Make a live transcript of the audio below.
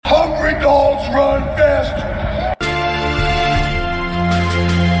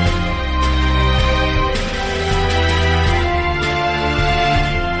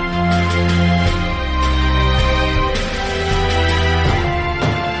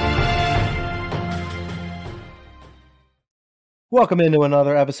Welcome into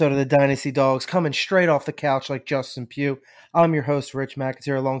another episode of the Dynasty Dogs, coming straight off the couch like Justin Pugh. I'm your host, Rich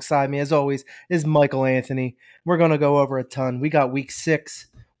McIntyre. Alongside me, as always, is Michael Anthony. We're going to go over a ton. We got Week 6.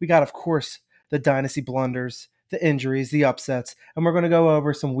 We got, of course, the Dynasty blunders, the injuries, the upsets, and we're going to go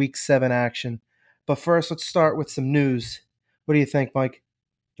over some Week 7 action. But first, let's start with some news. What do you think, Mike?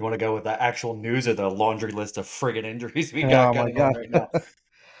 You want to go with the actual news or the laundry list of friggin' injuries we got going on right now?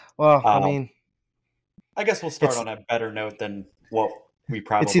 Well, I guess we'll start on a better note than what we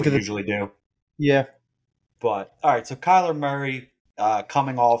probably usually do. Yeah. But, all right, so Kyler Murray,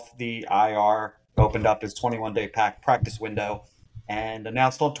 coming off the IR, opened up his 21-day practice window and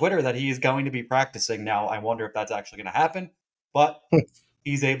announced on Twitter that he is going to be practicing. Now, I wonder if that's actually going to happen, but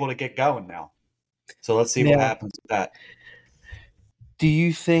he's able to get going now. So let's see what happens with that. Do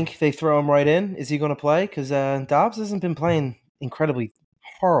you think they throw him right in? Is he going to play? Because Dobbs hasn't been playing incredibly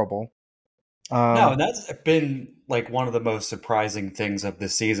horrible. No, and that's been like one of the most surprising things of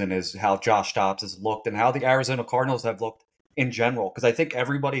this season is how Josh Dobbs has looked and how the Arizona Cardinals have looked in general. Because I think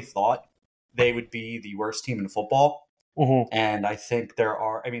everybody thought they would be the worst team in football. Mm-hmm. And I think they're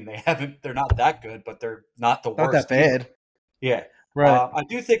not that good, but they're not the worst. Not that bad. Yeah. Right. I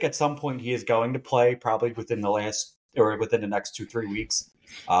do think at some point he is going to play, probably within the next 2-3 weeks.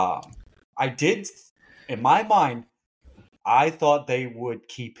 In my mind, I thought they would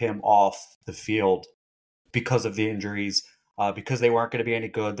keep him off the field because of the injuries, because they weren't going to be any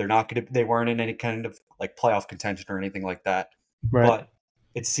good. They weren't in any kind of like playoff contention or anything like that. Right. But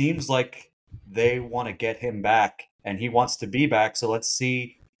it seems like they want to get him back and he wants to be back. So let's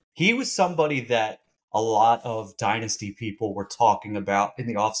see. He was somebody that a lot of Dynasty people were talking about in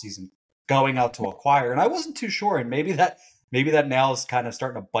the offseason going out to acquire. And I wasn't too sure. And maybe that now is kind of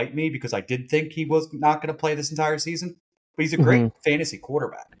starting to bite me because I did think he was not going to play this entire season. But he's a great fantasy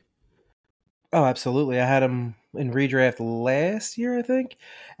quarterback. Oh, absolutely. I had him in redraft last year, I think.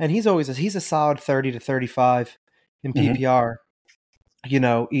 And he's a solid 30 to 35 in PPR,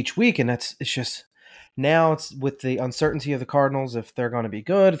 each week. And it's just now it's with the uncertainty of the Cardinals, if they're going to be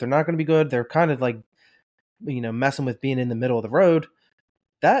good, if they're not going to be good, they're kind of like, messing with being in the middle of the road.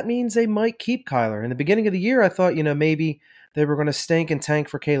 That means they might keep Kyler. In the beginning of the year, I thought, maybe they were going to stink and tank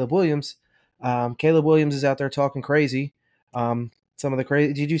for Caleb Williams. Caleb Williams is out there talking crazy. Some of the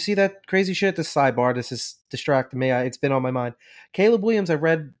crazy. Did you see that crazy shit? This sidebar. This is distracting me. It's been on my mind. Caleb Williams. I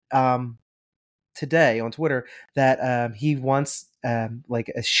read today on Twitter that he wants like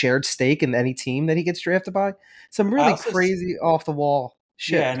a shared stake in any team that he gets drafted by. Some really crazy off the wall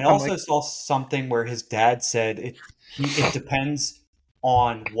shit. Yeah, and I also saw something where his dad said it depends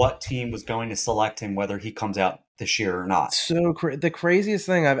on what team was going to select him, whether he comes out this year or not. So the craziest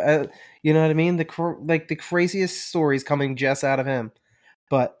thing you know what I mean? The craziest stories coming just out of him.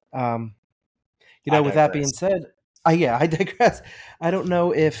 But with that being said, I digress. I don't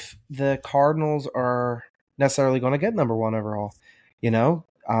know if the Cardinals are necessarily going to get number 1 overall.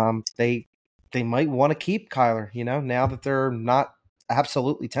 They might want to keep Kyler. Now that they're not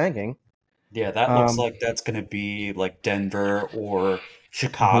absolutely tanking. Yeah, that looks like that's going to be like Denver or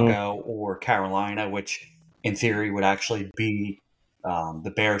Chicago or Carolina, which in theory would actually be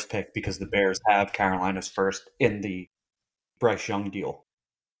the Bears pick because the Bears have Carolina's first in the Bryce Young deal.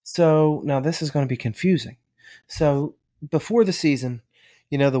 So now this is going to be confusing. So before the season,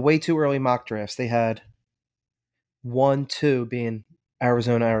 the way too early mock drafts, they had 1, 2 being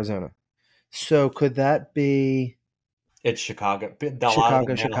Arizona. So could that be... It's Chicago.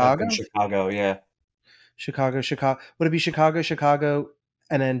 Chicago, yeah. Chicago. Would it be Chicago,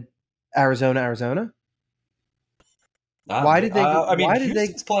 and then Arizona?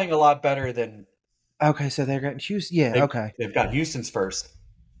 Houston's playing a lot better than... Okay, so they're getting Houston. Yeah, okay. They've got Houston's first.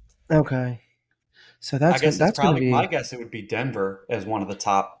 Okay. So that's going to be... My guess it would be Denver as one of the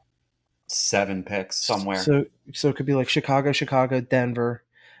top 7 picks somewhere. So it could be like Chicago, Denver,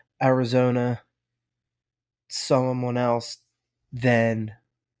 Arizona, someone else, then...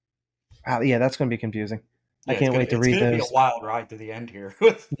 that's going to be confusing. I can't wait to read those. It's going to be a wild ride to the end here.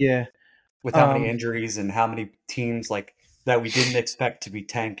 With how many injuries and how many teams like that we didn't expect to be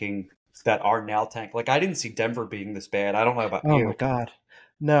tanking that are now tanked. Like I didn't see Denver being this bad. I don't know about you. Oh my God.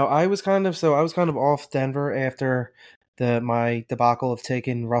 No, I was kind of off Denver after my debacle of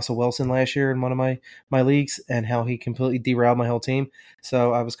taking Russell Wilson last year in one of my leagues and how he completely derailed my whole team.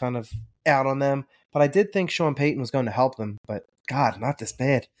 So I was kind of out on them. But I did think Sean Payton was going to help them. But God, not this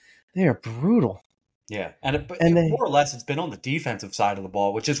bad. They are brutal. Yeah, and more or less it's been on the defensive side of the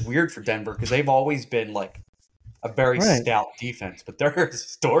ball, which is weird for Denver because they've always been like a very stout defense, but they're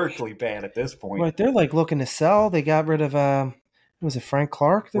historically bad at this point. Right, they're like looking to sell. They got rid of Was it Frank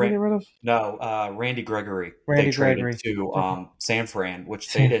Clark that they Ran- get rid of? no, Randy Gregory. They Randy traded Gregory. to San Fran, which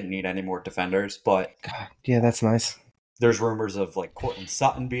they Sam. didn't need any more defenders. But God, yeah, that's nice. there's rumors of like Cortland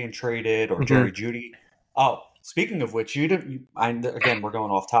Sutton being traded or Hmm. Jerry Jeudy. Oh, speaking of which, again, we're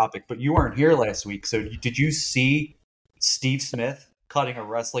going off topic, but you weren't here last week. So did you see Steve Smith cutting a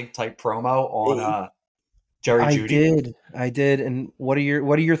wrestling type promo on Jerry Jeudy? I did. And what are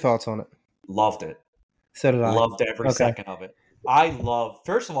your thoughts on it? Loved it. So did I. Loved every Okay. second of it.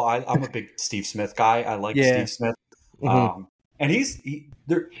 First of all, I'm a big Steve Smith guy. I like Yeah. Steve Smith. Hmm. And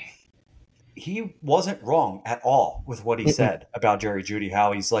he wasn't wrong at all with what he said about Jerry Jeudy,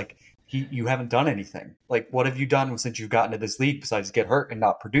 how he's like, you haven't done anything. Like, what have you done since you've gotten to this league besides get hurt and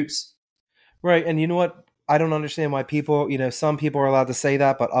not produce? Right. And you know what? I don't understand why people, some people are allowed to say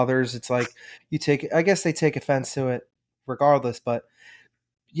that, but others, it's like I guess they take offense to it regardless. But,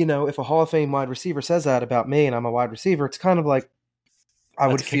 if a Hall of Fame wide receiver says that about me and I'm a wide receiver, it's kind of like,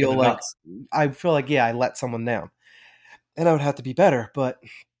 That's a kick in the nuts. yeah, I let someone down and I would have to be better. But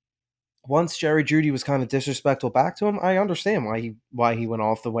once Jerry Jeudy was kind of disrespectful back to him, I understand why he went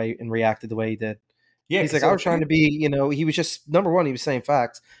off the way and reacted the way he did. Yeah, He's like, I was trying to be, he was just, number one, he was saying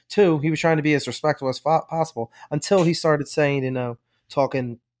facts. Two, he was trying to be as respectful as possible until he started saying,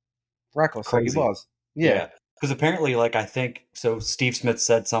 talking reckless like he crazy. was. Yeah. Because apparently, like, I think so. Steve Smith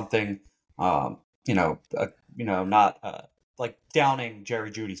said something, not like downing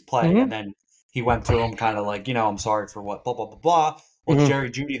Jerry Jeudy's play, Mm-hmm. and then he went to him kind of like, I'm sorry for what, blah blah blah blah. Well, Mm-hmm.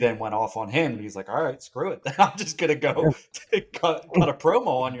 Jerry Jeudy then went off on him, and he's like, all right, screw it, I'm just gonna go cut a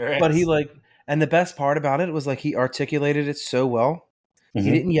promo on your ass. But and the best part about it was like he articulated it so well. Mm-hmm.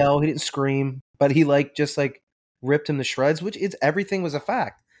 He didn't yell, he didn't scream, but he just ripped him to shreds, which is everything was a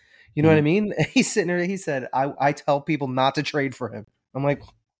fact. You know what I mean? He's sitting there. He said, "I tell people not to trade for him." I'm like,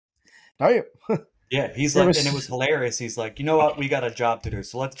 "No, yeah." He's like, and it was hilarious. He's like, you know what? We got a job to do,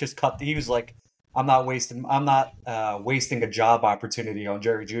 so let's just cut. He was like, I'm not wasting a job opportunity on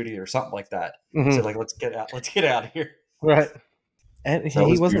Jerry Jeudy or something like that. Mm-hmm. So like, let's get out of here. Right. And So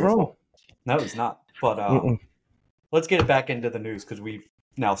he wasn't beautiful. wrong. No, he's not. But let's get it back into the news because we've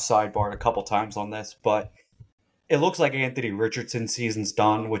now sidebarred a couple times on this. But it looks like Anthony Richardson's season's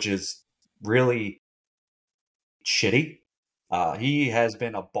done, which is really shitty. He has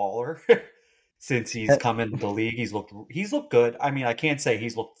been a baller since he's come into the league. He's looked good. I mean, I can't say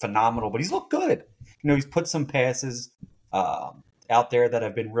he's looked phenomenal, but he's looked good. He's put some passes out there that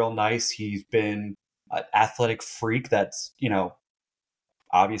have been real nice. He's been an athletic freak that's,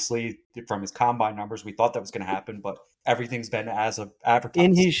 obviously from his combine numbers, we thought that was going to happen, but everything's been as of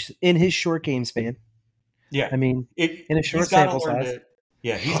advertised. In his short game span. Yeah. I mean, in a short sample size.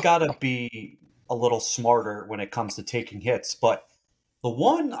 He's got to be a little smarter when it comes to taking hits. But the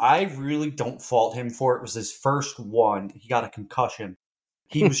one I really don't fault him for, it was his first one. He got a concussion.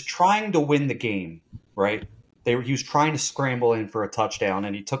 He was trying to win the game, right? He was trying to scramble in for a touchdown,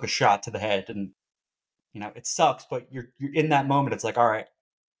 and he took a shot to the head. And it sucks, but you're in that moment. It's like, all right,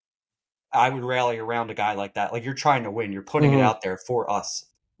 I would rally around a guy like that. Like, you're trying to win. You're putting it out there for us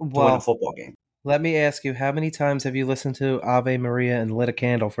to win a football game. Let me ask you, how many times have you listened to Ave Maria and lit a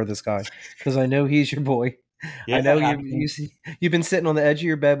candle for this guy? Because I know he's your boy. Yeah, I know you've been sitting on the edge of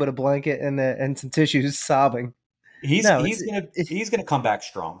your bed with a blanket and some tissues sobbing. He's gonna come back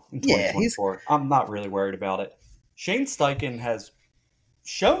strong in 2024. Yeah, I'm not really worried about it. Shane Steichen has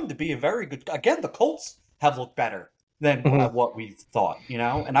shown to be a very good. Again, the Colts have looked better than what we thought,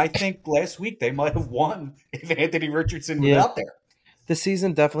 And I think last week they might have won if Anthony Richardson was out there. The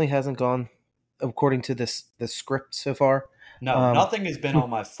season definitely hasn't gone according to the script so far. No, nothing has been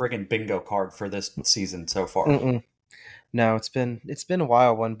on my friggin' bingo card for this season so far. No, it's been a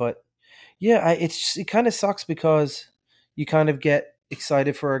wild one, but yeah, it kind of sucks because you kind of get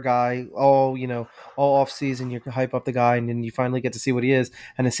excited for a guy all off season. You hype up the guy, and then you finally get to see what he is,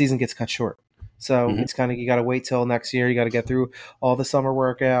 and the season gets cut short. So it's kind of, you got to wait till next year. You got to get through all the summer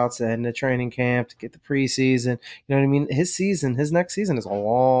workouts and the training camp to get the preseason. You know what I mean? His next season is a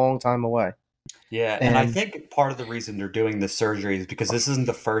long time away. Yeah, and I think part of the reason they're doing this surgery is because this isn't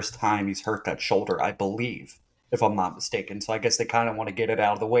the first time he's hurt that shoulder, I believe, if I'm not mistaken. So I guess they kind of want to get it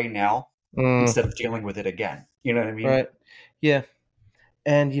out of the way now instead of dealing with it again. You know what I mean? Right. Yeah.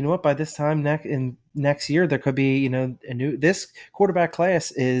 And you know what? By this time next year, there could be, this quarterback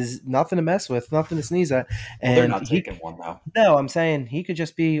class is nothing to mess with, nothing to sneeze at. And they're not taking one, though. No, I'm saying he could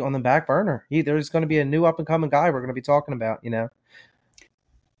just be on the back burner. There's going to be a new up-and-coming guy we're going to be talking about,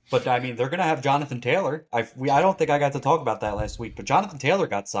 But, I mean, they're going to have Jonathan Taylor. I don't think I got to talk about that last week, but Jonathan Taylor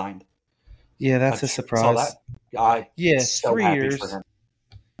got signed. Yeah, that's a surprise. So 3 years.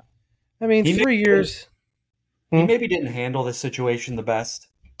 I mean, 3 years. he Hmm. maybe didn't handle this situation the best.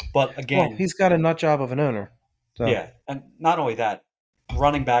 But Well, again, he's got a nut job of an owner. So. yeah, and not only that,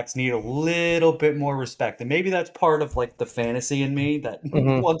 running backs need a little bit more respect, and maybe that's part of like the fantasy in me that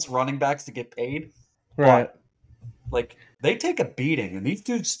Hmm. wants running backs to get paid. Right. But like they take a beating, and these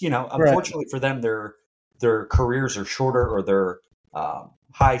dudes, Right. unfortunately for them, their careers are shorter or their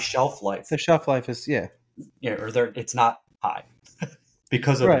high shelf life, The shelf life is or it's not high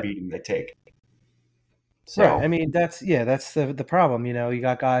because of the right. beating they take. Right. I So mean, that's the problem. You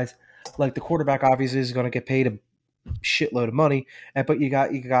got guys like the quarterback obviously is going to get paid a shitload of money, but you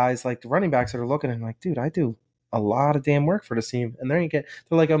guys like the running backs that are looking and like, dude, I do a lot of damn work for this team, and they're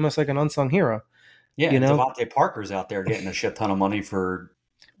like almost like an unsung hero, yeah, you and know, Devontae Parker's out there getting a shit ton of money for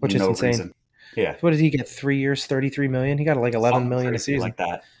which is no insane. reason. Yeah, So what did he get? 3 years, 33 million. He got like 11 million a crazy season. like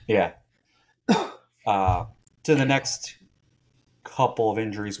that. Yeah. Uh, to the next couple of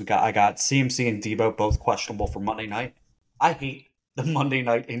injuries I got CMC and Debo both questionable for Monday night. I hate the Monday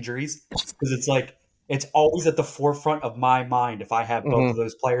night injuries because it's like it's always at the forefront of my mind. If I have both Mm-hmm. of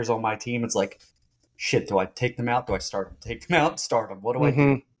those players on my team, it's like, shit. Do I take them out? Do I start them? Take them out? Start them? What do I do?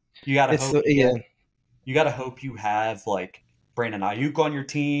 Mm-hmm. You gotta It's hope you yeah. get. You gotta hope you have like Brandon Ayuk on your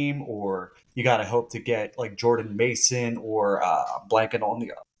team, or you gotta hope to get like Jordan Mason or blanket on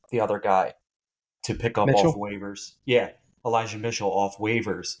the other guy to pick up off Mitchell, waivers. Yeah, Elijah Mitchell off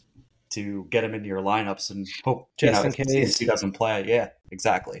waivers to get him into your lineups and hope, just in if CMC case. doesn't play. Yeah,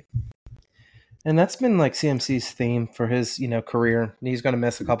 exactly. And that's been like CMC's theme for his, career. He's going to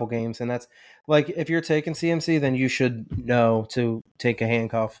miss a couple games, and that's like if you're taking CMC, then you should know to take a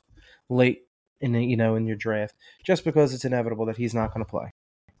handcuff late in your draft, just because it's inevitable that he's not going to play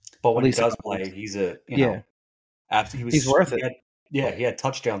But at when he least a does couple play, weeks. he's Yeah, after he's worth it. he had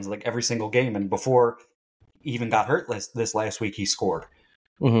touchdowns like every single game, and before he even got hurt this last week, he scored.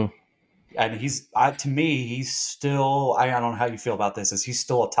 Hmm. And to me, he's still. I don't know how you feel about this. Is he's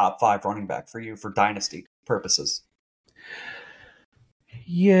still a top 5 running back for you for dynasty purposes?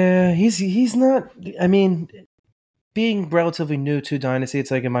 Yeah, he's not. I mean, being relatively new to Dynasty,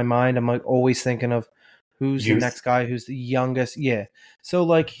 it's like in my mind, I'm like always thinking of who's the Youth. next guy, who's the youngest. Yeah. So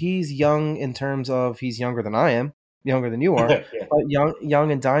like he's young in terms of he's younger than I am, younger than you are, Yeah. but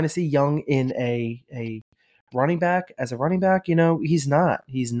young in Dynasty, young in a running back as a running back, he's not.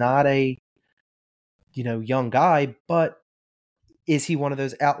 He's not a, young guy, but is he one of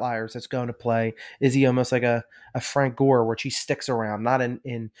those outliers that's going to play? Is he almost like a Frank Gore, which he sticks around, not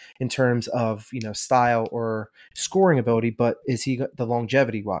in terms of style or scoring ability, but is he the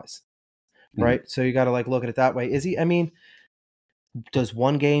longevity wise, Mhm. right? So you got to like look at it that way. Is he? I mean, does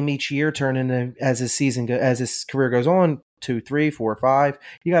one game each year turn into as as his career goes on 2, 3, 4, 5?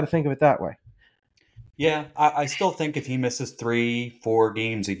 You got to think of it that way. Yeah, I still think if he misses 3, 4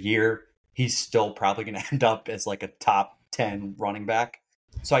 games a year, he's still probably going to end up as like a top 10 running back.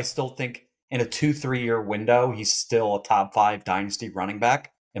 So I still think in a 2, 3 year window, he's still a top 5 dynasty running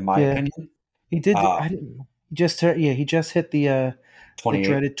back, in my Yeah, opinion. he did. Uh, I didn't. He just turned. Yeah, he just hit the 28.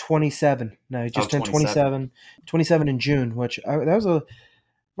 dreaded 27. No, he Oh, just turned 27. 27 in June, which that was a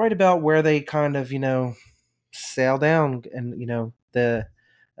right about where they kind of sail down, and the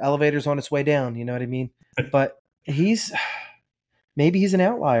elevator's on its way down. You know what I mean? But he's maybe he's an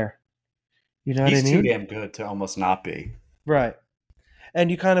outlier. You know what I He's too mean? damn good to almost not be. Right. And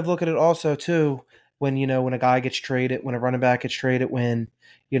you kind of look at it also too when when a guy gets traded, when a running back gets traded, when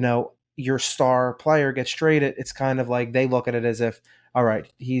your star player gets traded, it's kind of like they look at it as if, all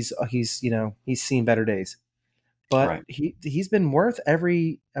right, he's seen better days. But Right. he's been worth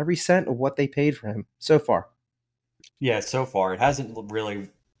every cent of what they paid for him so far. Yeah, so far, it hasn't really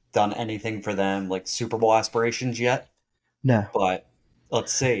done anything for them, like Super Bowl aspirations yet. No. But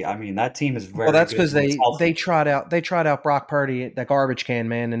let's see. I mean, that team is Well, very that's good because when it's they healthy. trot out Brock Purdy, the garbage can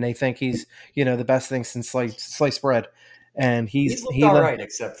man, and they think he's the best thing since sliced bread, and He's looked all right,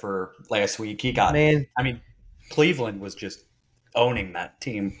 except for last week. man, I mean, Cleveland was just owning that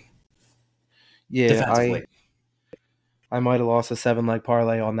team yeah, defensively. I might have lost a 7 leg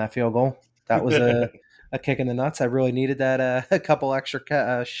parlay on that field goal. That was a kick in the nuts. I really needed that a couple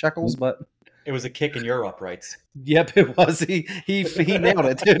extra shekels, but It was a kick in your uprights. yep, it was. He nailed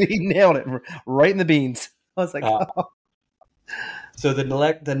it, dude. He nailed it right in the beans. I was like, Uh, oh. so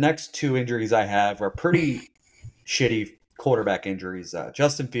the next 2 injuries I have are pretty shitty quarterback injuries.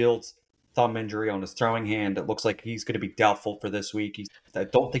 Justin Fields, thumb injury on his throwing hand. It looks like he's going to be doubtful for this week. I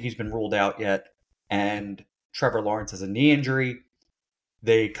don't think he's been ruled out yet. And Trevor Lawrence has a knee injury.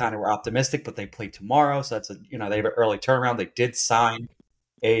 They kind of were optimistic, but they play tomorrow, so they have an early turnaround. They did sign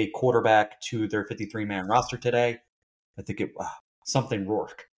a quarterback to their 53-man roster today. I think it something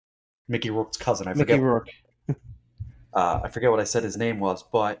Rourke, Mickey Rourke's cousin. I Mickey forget. Rourke. I forget what I said his name was,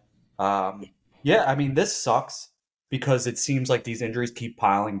 but yeah, I mean, this sucks because it seems like these injuries keep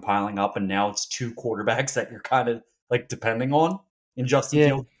piling up, and now it's two quarterbacks that you're kind of like depending on in Justin Yeah,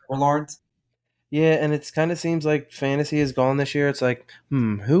 Fields or Lawrence. yeah, and it's kind of seems like fantasy is gone this year. It's like,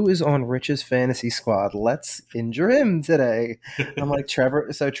 who is on Rich's fantasy squad? Let's injure him today. I'm like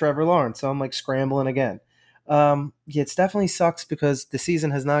Trevor Lawrence. So I'm like scrambling again. Yeah, it's definitely sucks because the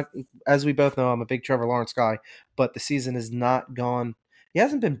season has not, as we both know, I'm a big Trevor Lawrence guy, but the season has not gone. He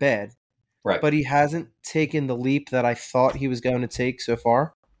hasn't been bad, Right. but he hasn't taken the leap that I thought he was going to take so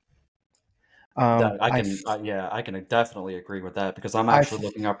far. That I, yeah, I can definitely agree with that because I'm I, actually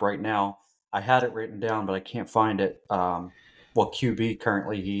looking up right now. I had it written down, but I can't find it. What QB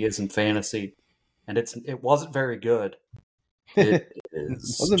currently he is in fantasy, and it wasn't very good. It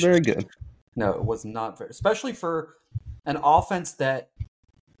is wasn't very good. no, it was not very, especially for an offense that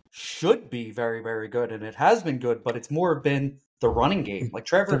should be very, very good, and it has been good, but it's more been the running game. Like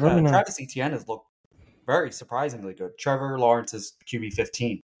The running on Travis Etienne has looked very surprisingly good. Trevor Lawrence is QB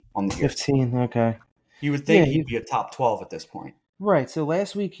 15 on the year. 15. Okay. You would Yeah, think he'd be a top 12 at this point. right. So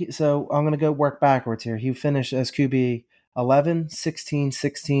last week, so I'm going to go work backwards here. He finished as QB 11, 16,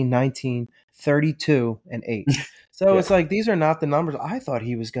 16, 19, 32, and 8. So Yeah. it's like these are not the numbers. I thought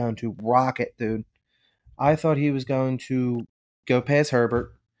he was going to rock it, dude. I thought he was going to go past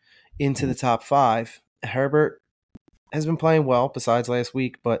Herbert into the top 5. Herbert has been playing well besides last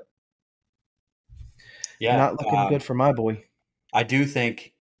week, but Yeah. not looking good for my boy. I do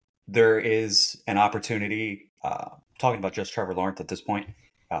think there is an opportunity, talking about just Trevor Lawrence at this point,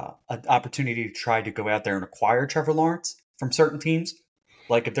 an opportunity to try to go out there and acquire Trevor Lawrence from certain teams.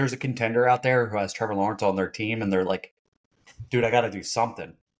 Like if there's a contender out there who has Trevor Lawrence on their team and they're like, dude, I got to do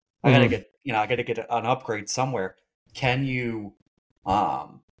something. I got to get, I got to get an upgrade somewhere. Can you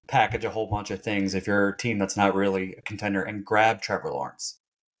package a whole bunch of things if you're a team that's not really a contender and grab Trevor Lawrence?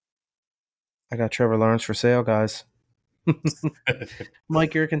 I got Trevor Lawrence for sale, guys.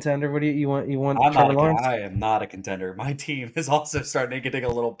 Mike, you're a contender. What do you want? You want I'm not Trevor Lawrence? I am not a contender. My team is also starting to getting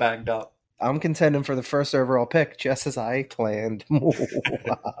a little banged up. I'm contending for the first overall pick, just as I planned.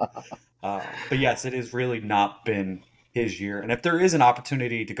 But yes, it has really not been his year. And if there is an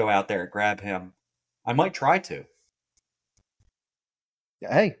opportunity to go out there and grab him, I might try to.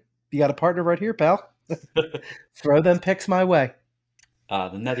 Hey, you got a partner right here, pal. Throw them picks my way.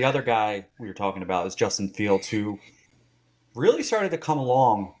 Then the other guy we were talking about is Justin Fields, who really started to come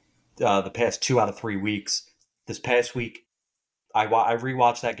along the past 2 out of 3 weeks. This past week, I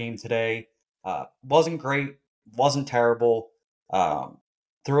rewatched that game today. Wasn't great, wasn't terrible.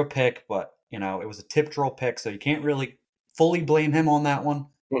 Threw a pick, but it was a tip drill pick, so you can't really fully blame him on that one.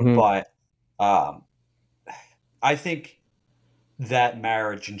 Mm-hmm. But I think that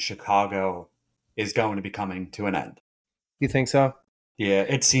marriage in Chicago is going to be coming to an end. You think so? Yeah,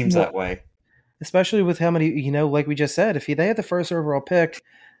 it seems that way. Especially with how many, like we just said, if they had the first overall pick,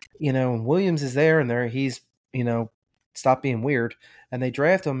 Williams is there and he's, stop being weird, and they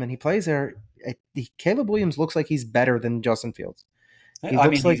draft him and he plays there. Caleb Williams looks like he's better than Justin Fields.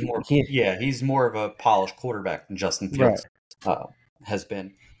 He's more of a polished quarterback than Justin Fields has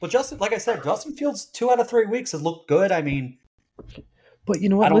been. But like I said, Justin Fields 2 out of 3 weeks has looked good. I mean, but you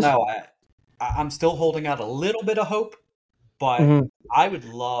know what? I don't know. I'm still holding out a little bit of hope, but I would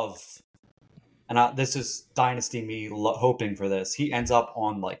love, and this is Dynasty me hoping for this. He ends up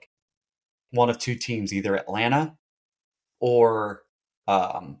on like one of two teams, either Atlanta or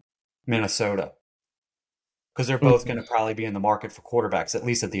Minnesota, because they're both going to probably be in the market for quarterbacks, at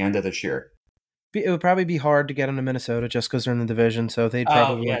least at the end of this year. It would probably be hard to get into Minnesota just because they're in the division, so they'd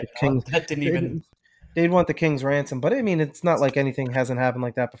probably want the Kings. That didn't even. They'd want the Kings ransom, but I mean, it's not like anything hasn't happened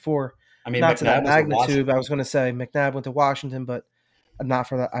like that before. I mean, not McNabb to that magnitude. I was going to say McNabb went to Washington, but not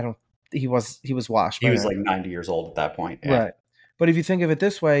for that. I don't. He was washed. He was like 90 years old at that point, yeah. Right? But if you think of it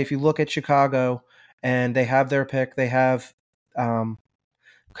this way, if you look at Chicago and they have their pick, they have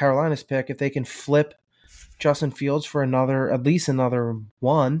Carolina's pick. If they can flip Justin Fields for at least another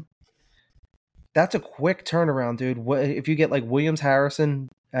one, that's a quick turnaround, dude. If you get like Williams, Harrison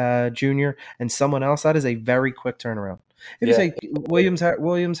Jr. and someone else, that is a very quick turnaround. If you say Williams,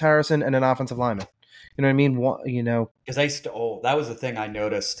 Harrison, and an offensive lineman, you know what I mean? Because that was the thing I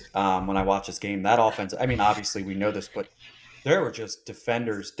noticed when I watched this game. That offense, I mean, obviously we know this, but there were just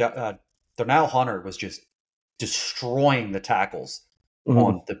defenders. Darnell Hunter was just destroying the tackles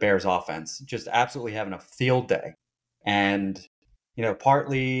on the Bears offense, just absolutely having a field day. And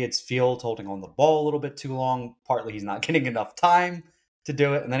partly it's Fields holding on the ball a little bit too long. Partly he's not getting enough time to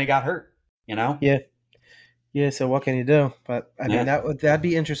do it, and then he got hurt. Yeah. So what can you do? But I mean, that'd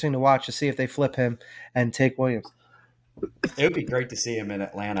be interesting to watch to see if they flip him and take Williams. It would be great to see him in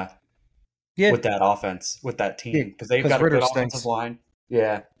Atlanta Yeah, with that offense, with that yeah, team, because they've because got a Ritter good offensive stinks. line.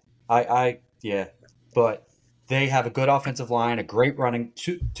 Yeah, yeah, but they have a good offensive line, a great running,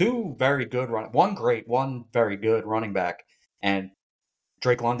 two very good one great, one very good running back, and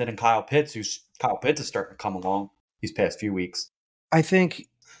Drake London and Kyle Pitts is starting to come along these past few weeks. I think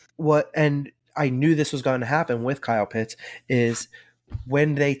and I knew this was going to happen with Kyle Pitts is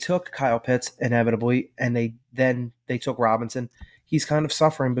when they took Kyle Pitts inevitably, and they took Robinson. He's kind of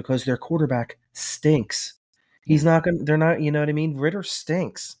suffering because their quarterback stinks. He's Yeah, not going. They're not. You know what I mean? Ritter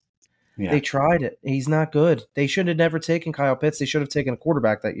stinks. They yeah. tried it. He's not good. They should have never taken Kyle Pitts. They should have taken a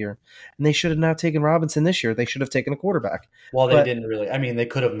quarterback that year, and they should have not taken Robinson this year. They should have taken a quarterback. Well, they But didn't really. I mean, they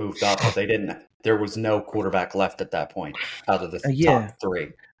could have moved up, but they didn't. There was no quarterback left at that point out of the yeah, top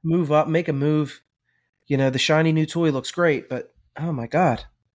three. move up, make a move. You know, the shiny new toy looks great, but oh my god,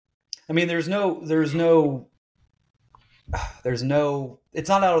 I mean, there's no. It's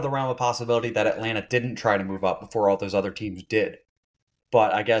not out of the realm of possibility that Atlanta didn't try to move up before all those other teams did.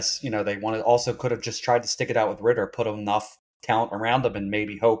 But I guess they also could have just tried to stick it out with Ritter, put enough talent around him, and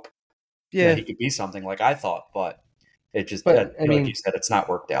maybe hope that yeah. he could be something like I thought. But it just, But I like you mean, said, it's not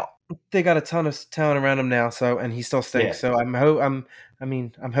worked out. they got a ton of talent around him now, so and he still Yeah, stinks. So I'm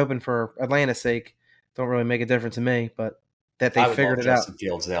hoping for Atlanta's sake. Don't really make a difference to me, but that they I would love figured it out. Justin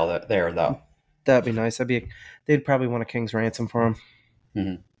Fields there though. That'd be nice. They'd probably want a king's ransom for him.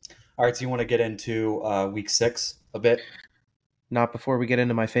 Hmm. All right, so you want to get into week 6 a bit? Not before we get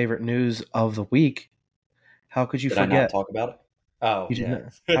into my favorite news of the week. How could you Did I not forget? talk about it? Oh, You did yeah.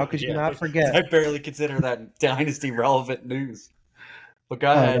 not. How could you Yeah. not I forget? barely consider that Dynasty relevant news. But go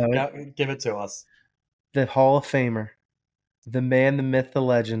Oh ahead. no, Give it to us. the Hall of Famer, the man, the myth, the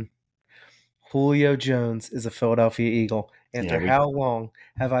legend, Julio Jones is a Philadelphia Eagle. Yeah, After how long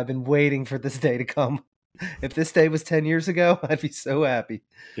have I been waiting for this day to come? If this day was 10 years ago, I'd be so happy.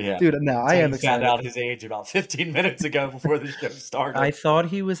 yeah. Dude, no, I So am you found excited. out his age about 15 minutes ago before the show started. I thought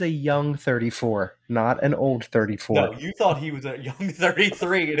he was a young 34, not an old 34. No, you thought he was a young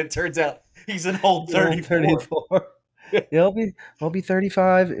 33, and it turns out he's an old An old 34. 34. He'll be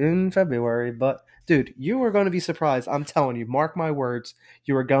 35 in February, but dude, you are going to be surprised. I'm telling you, mark my words,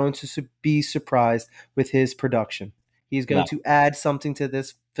 you are going to be surprised with his production. He's going No. to add something to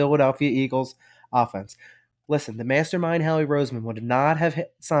this Philadelphia Eagles offense. Listen, the mastermind Howie Roseman would not have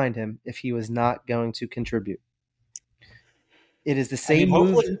signed him if he was not going to contribute. It is the I mean, same move.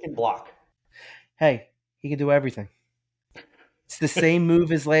 hopefully he can block. Hey, he can do everything. It's the same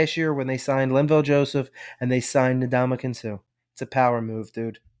move as last year when they signed Linval Joseph and they signed Ndamukong Suh. It's a power move,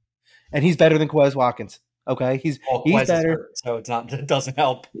 dude. And he's better than Quez Watkins. Okay, he's Quez is better. hurt, so it doesn't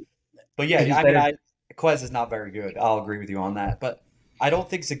help. But yeah, He's I mean, better. Quez is not very good. I'll agree with you on that. But I don't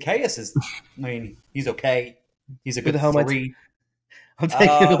think Zacchaeus is. I mean, he's okay. He's a Who the good hell am I? 3. I'm taking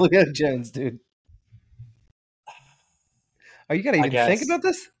Uh, Julio Jones, dude. Are you gonna I even think guess. about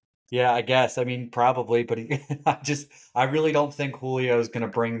this? Yeah, I guess. I mean, probably, but I really don't think Julio is going to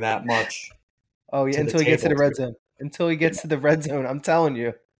bring that much Oh yeah, to the until he gets to table. the red zone. Until he gets to the red zone, I'm telling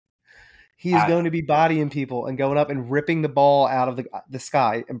you, he is I, going to be bodying people and going up and ripping the ball out of the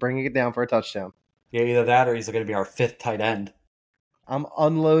sky and bringing it down for a touchdown. yeah, either that or he's going to be our 5th tight end. I'm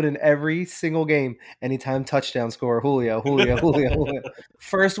unloading every single game. Anytime touchdown score, Julio, Julio, Julio, Julio.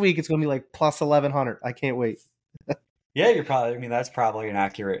 First week, it's going to be like plus 1,100. I can't wait. Yeah, you're probably. I mean, that's probably an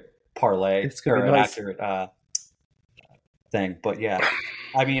accurate parlay It's going or to be an nice. accurate thing. But yeah,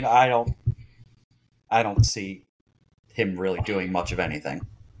 I mean, I don't see him really doing much of anything.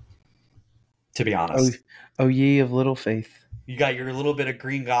 To be honest, Oh, ye of little faith. you got your little bit of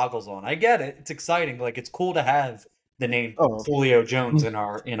green goggles on. I get it. It's exciting. Like it's cool to have the name Oh, Julio Jones in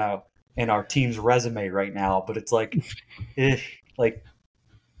our in our team's resume right now. But it's like, like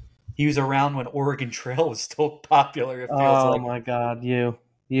he was around when Oregon Trail was still popular. It feels like. my God, you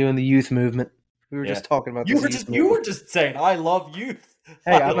and the youth movement. We were Yeah. just talking about You this were youth you movement. were just saying I love youth.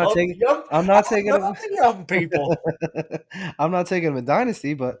 Hey, I I'm not love taking. young. I'm I not taking. love the young people. I'm not taking him in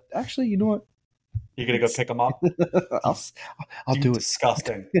Dynasty, but actually, you know what? You're gonna go pick them up. I'll, I'll You do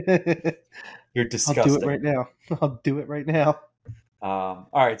disgusting. it. You're I'll disgusting. do it right now. I'll do it right now. All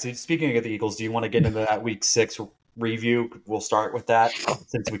right. So speaking of the Eagles, do you want to get into that Week 6 review? We'll start with that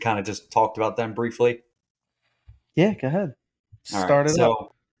since we kind of just talked about them briefly. Yeah, go ahead. All Start right. it up.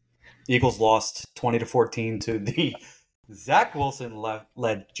 So Eagles lost 20-14 to the Zach Wilson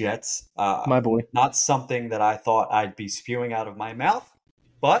led Jets. My boy. Not something that I thought I'd be spewing out of my mouth,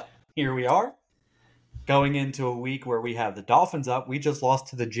 but here we are. Going into a week where we have the Dolphins up, we just lost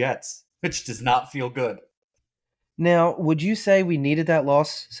to the Jets, which does not feel good. Now, would you say we needed that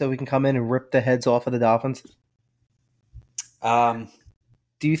loss so we can come in and rip the heads off of the Dolphins? Um,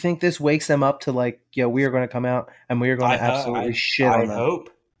 Do you think this wakes them up to like, yo, we are going to come out and we are going I to ho- absolutely shit I on them? hope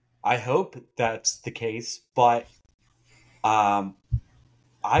I hope that's the case, but um,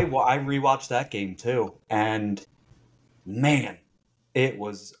 I rewatched that game too, and man, it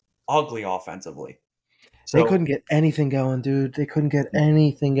was ugly offensively. They So couldn't get anything going, dude. They couldn't get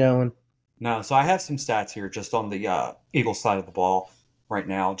anything going. no, so I have some stats here just on the Eagles side of the ball right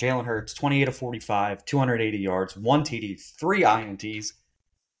now. Jalen Hurts, 28 of 45, 280 yards, one TD, three INTs.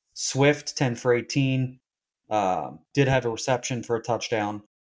 Swift, 10 for 18, did have a reception for a touchdown.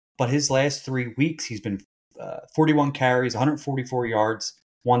 But his last 3 weeks, he's been 41 carries, 144 yards,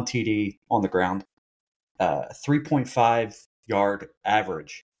 one TD on the ground, 3.5 yard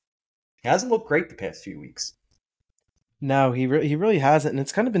average. He hasn't looked great the past few weeks. No, he really hasn't, and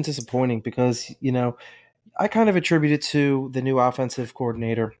it's kind of been disappointing because I kind of attribute it to the new offensive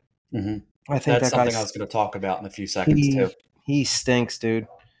coordinator. Mm-hmm. I think That's that guy something I was going to talk about in a few seconds too. he stinks, dude.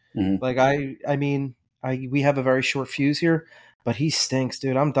 Mm-hmm. Like I mean, we have a very short fuse here, but he stinks,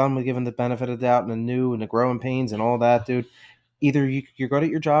 dude. I'm done with giving the benefit of the doubt and the new and the growing pains and all that, dude. Either you're good at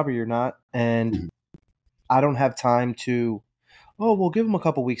your job or you're not, and Mm-hmm. I don't have time to. Oh, we'll give him a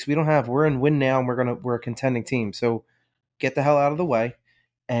couple weeks. We're in win now, and we're a contending team. So get the hell out of the way.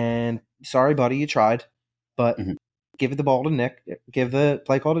 And sorry, buddy, you tried, but Mm-hmm. give the ball to Nick. Give the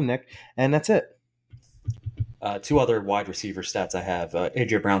play call to Nick, and that's it. Two other wide receiver stats I have: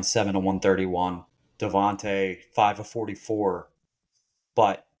 AJ Brown, 7 of 131, Devontae, 5 of 44,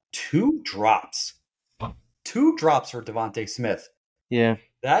 but two drops for Devontae Smith. Yeah,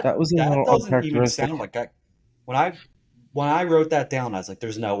 That that was a that little doesn't even uncharacteristic. sound like I, when I wrote that down. I was like,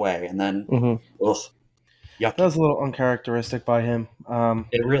 "There's no way." And then, Hmm. ugh, That yucky. was a little uncharacteristic by him.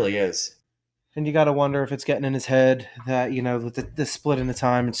 It really is. And you got to wonder if it's getting in his head that with the split in the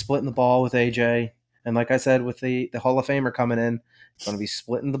time and splitting the ball with AJ, and like I said, with the Hall of Famer coming in, going to be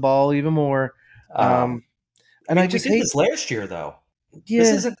splitting the ball even more. Um, I And I mean, we just did hate, this last year, though. This yeah,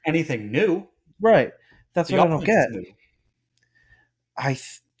 isn't anything new. right. That's The what I don't offense is get. new.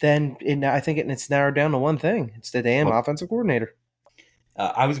 I think it's narrowed down to one thing. It's the damn What offensive coordinator.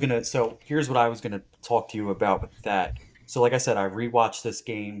 I was gonna. So here's what I was gonna talk to you about with that. So, like I said, I rewatched this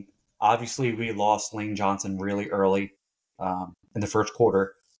game. Obviously, we lost Lane Johnson really early in the first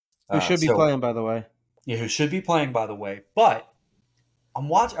quarter. Who should be So, playing, by the way? yeah, who should be playing, by the way. But I'm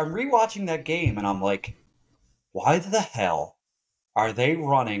rewatching that game, and I'm like, why the hell are they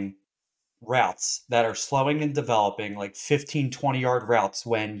running routes that are slowing and developing like 15, 20 yard routes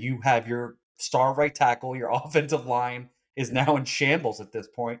when you have your star right tackle, your offensive line is now in shambles at this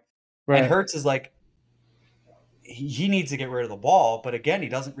point, and Right. Hertz is like, he needs to get rid of the ball, but again, he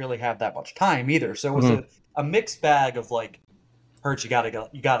doesn't really have that much time either. So it was Hmm. a mixed bag of like, Hertz, you gotta go,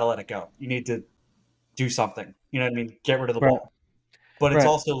 you gotta let it go. You need to do something. You know what I mean? Get rid of the Right. ball. But it's Right.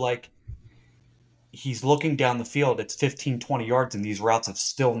 also like he's looking down the field, it's 15, 20 yards, and these routes have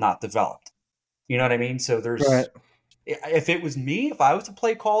still not developed. You know what I mean? So Right. if it was me, if I was a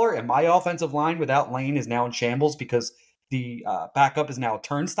play caller and my offensive line without Lane is now in shambles because the backup is now a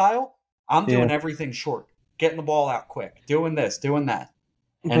turnstile, I'm doing Yeah. everything short, getting the ball out quick, doing this, doing that.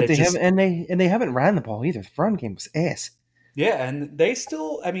 And But it they haven't, just, and they haven't ran the ball either. The run game was ass. yeah, and they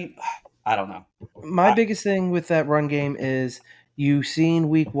still, I mean, I don't know. My I, biggest thing with that run game is you seen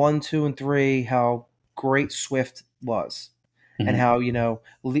week 1, 2, and 3 how great Swift was, and Mhm.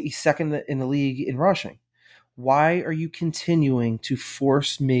 how he's second in the league in rushing. Why are you continuing to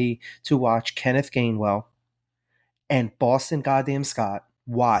force me to watch Kenneth Gainwell and Boston goddamn Scott?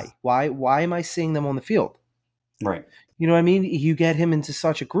 Why? Why am I seeing them on the field? Right. You know what I mean? You get him into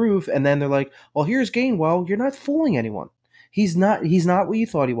such a groove, and then they're like, "Well, here's Gainwell. You're not fooling anyone. He's not. He's not what you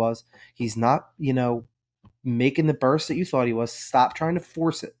thought he was. He's not. Making the burst that you thought he was. Stop trying to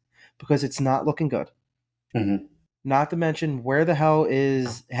force it because it's not looking good. Hmm. Not to mention, where the hell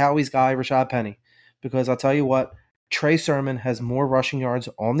is Howie's guy, Rashad Penny? Because I'll tell you what, Trey Sermon has more rushing yards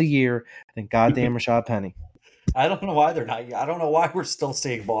on the year than goddamn Rashad Penny. I don't know why they're not. I don't know why we're still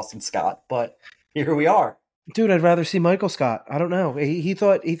seeing Boston Scott, but here we are. Dude, I'd rather see Michael Scott. I don't know. He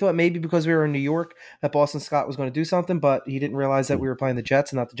thought maybe because we were in New York that Boston Scott was going to do something, but he didn't realize that we were playing the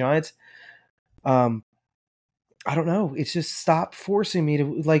Jets and not the Giants. Um, I don't know. It's just stop forcing me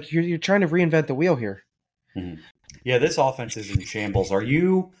to like you're trying to reinvent the wheel here. Mhm. Yeah, this offense is in shambles. Are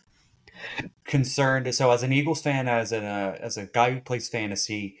you concerned? So, as an Eagles fan, as a guy who plays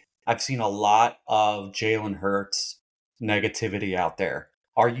fantasy, I've seen a lot of Jalen Hurts negativity out there.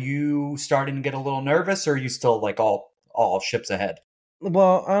 Are you starting to get a little nervous, or are you still like all ships ahead?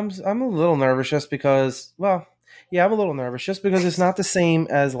 Well, I'm a little nervous just because, well, Yeah, I'm a little nervous just because it's not the same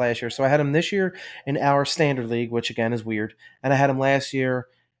as last year. So I had him this year in our standard league, which again is weird, and I had him last year,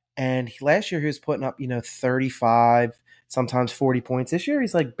 and last year he was putting up 35, sometimes 40 points. This year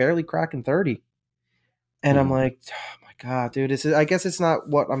he's like barely cracking 30, and I'm Mhm. like, oh my god, dude, I guess it's not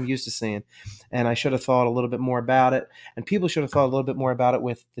what I'm used to seeing, and I should have thought a little bit more about it, and people should have thought a little bit more about it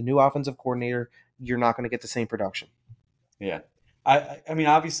with the new offensive coordinator. You're not going to get the same production. Yeah. I mean,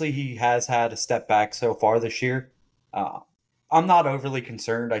 obviously, he has had a step back so far this year. Uh, I'm not overly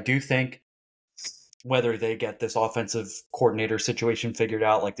concerned. I do think whether they get this offensive coordinator situation figured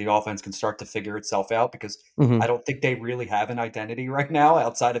out, like the offense can start to figure itself out because I Mm-hmm. don't think they really have an identity right now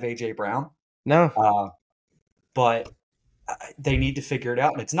outside of AJ Brown. No, Uh, but they need to figure it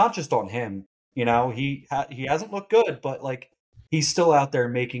out, and it's not just on him. He hasn't looked good, but like he's still out there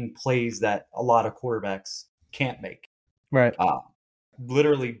making plays that a lot of quarterbacks can't make. right? Uh,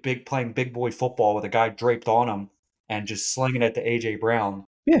 Literally playing big boy football with a guy draped on him and just slinging it to AJ Brown.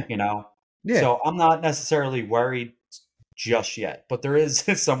 Yeah, You know, yeah, so I'm not necessarily worried just yet, but there is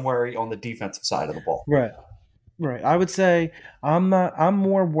some worry on the defensive side of the ball. right. Right. I would say I'm not. I'm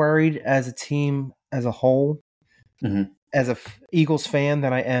more worried as a team as a whole, Hmm. as a Eagles fan,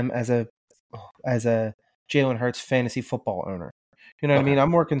 than I am as a Jalen Hurts fantasy football owner. You know what I Okay. mean? I'm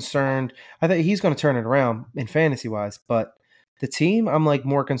more concerned. I think he's going to turn it around in fantasy wise, but the team, I'm like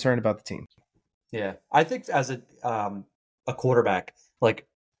more concerned about the team. Yeah, I think as a quarterback, like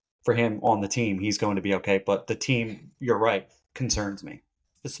for him on the team, he's going to be okay. But the team, you're right, concerns me,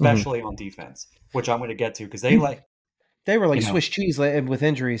 Hmm. especially on defense, which I'm going to get to because they They were like you know, Swiss cheese with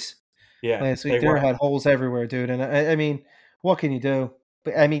injuries yeah, last week. they They were. had holes everywhere, dude. And I mean, what can you do?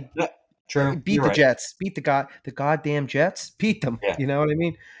 But I mean, Yeah, true, beat you're the right. Jets, beat the goddamn Jets, beat them. Yeah, You know what I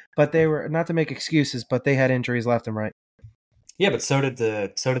mean? But they were not to make excuses, but they had injuries left and right. yeah, but so did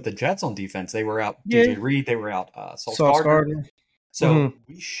the Jets on defense. They were out Yeah, DJ Reed, they were out Sauce Sauce Gardner, Gardner. so Hmm.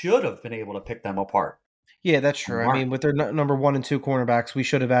 we should have been able to pick them apart Yeah, that's and true. I weren't. mean, with their number 1 and 2 cornerbacks, we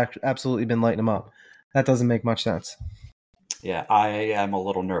should have absolutely been lighting them up. That doesn't make much sense. Yeah, I am a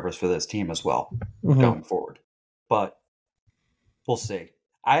little nervous for this team as well Hmm. going forward, but we'll see.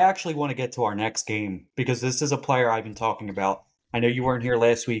 I actually want to get to our next game because this is a player I've been talking about. I know you weren't here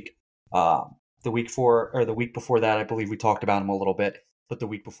last week. The week before that, I believe we talked about him a little bit. But the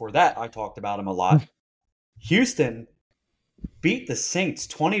week before that, I talked about him a lot. Houston beat the Saints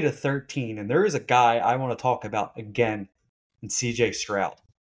 20-13, and there is a guy I want to talk about again, in CJ Stroud.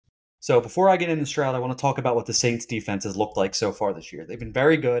 So before I get into Stroud, I want to talk about what the Saints defense has looked like so far this year. They've been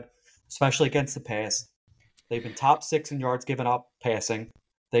very good, especially against the pass. They've been top 6 in yards given up passing.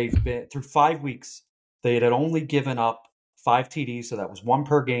 They've been through 5 weeks. They had only given up 5 TDs, so that was one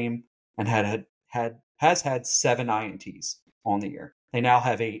per game, and has had 7 INTs on the year. They now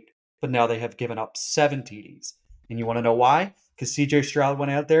have 8, but now they have given up 7 TDs. And you want to know why? Because CJ Stroud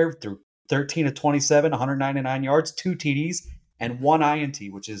went out there through 13 of 27, 199 yards, 2 TDs, and 1 INT,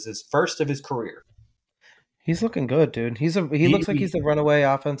 which is his first of his career. He's looking good, dude. He looks like he's He the runaway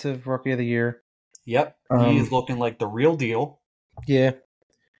offensive rookie of the year. Yep, he is looking like the real deal. Yeah.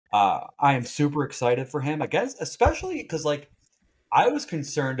 I am super excited for him. I guess, especially because like I was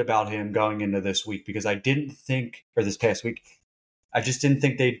concerned about him going into this week because I didn't think, or this past week, I just didn't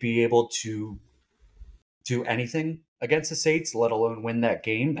think they'd be able to do anything against the Saints, let alone win that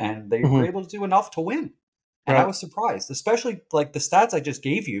game. And they were Hmm. able to do enough to win. And I Right. was surprised, especially like the stats I just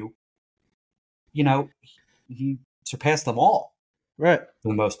gave you. You know, he surpassed them all Right. for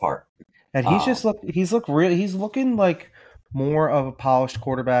the most part. And Um, he's looking like more of a polished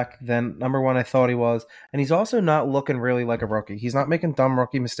quarterback than number one I thought he was. And he's also not looking really like a rookie. He's not making dumb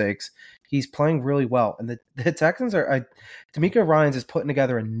rookie mistakes. He's playing really well. And the Texans D'Amico Ryans is putting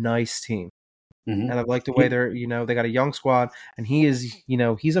together a nice team. mhm. And I like the way He- they got a young squad, and he's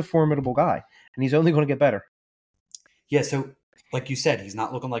a formidable guy, and he's only going to get better. Yeah, so like you said, he's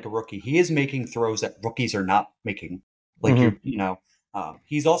not looking like a rookie. He is making throws that rookies are not making. Like Hmm.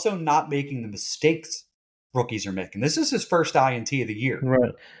 he's also not making the mistakes rookies are making. This is his first INT of the year.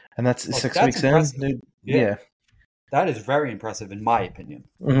 Right. And that's Like six that's weeks in, impressive. dude. Yeah, Yeah. that is very impressive in my opinion.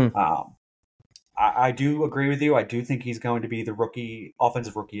 Hmm. Um, I do agree with you. I do think he's going to be the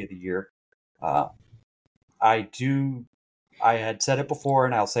offensive rookie of the year. Uh, I do. I had said it before,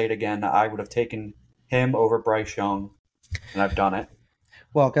 and I'll say it again. I would have taken him over Bryce Young, and I've done it.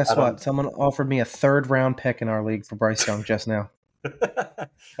 Well, I guess what? don't. Someone offered me a third-round pick in our league for Bryce Young just now.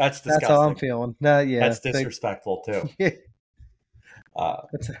 That's That's how I'm disgusting. feeling. No, yeah. That's disrespectful too. Yeah. Uh,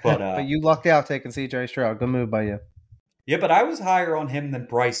 That's, but but you lucked out taking CJ Stroud. Good move by you. yeah, but I was higher on him than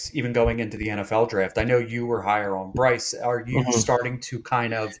Bryce even going into the NFL draft. I know you were higher on Bryce. Are you Mhm. starting to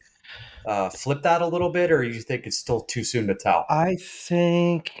kind of flip that a little bit, or you think it's still too soon to tell? I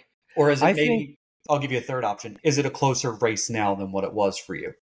think Or is it I think maybe, I'll give you a third option. Is it a closer race now than what it was for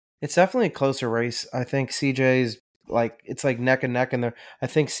you? it's definitely a closer race. I think CJ's like it's like neck and neck, and there. I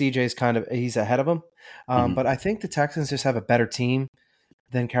think CJ's kind of he's ahead of him, Mhm. but I think the Texans just have a better team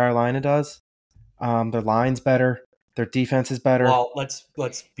than Carolina does. Their line's better, their defense is better. Well, let's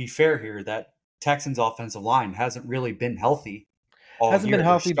be fair here. That Texans offensive line hasn't really been healthy all Hasn't been year.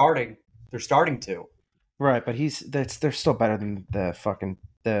 healthy, They're starting to. right? But they're still better than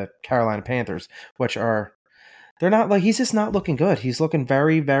the Carolina Panthers, which are they're not like he's just not looking good. He's looking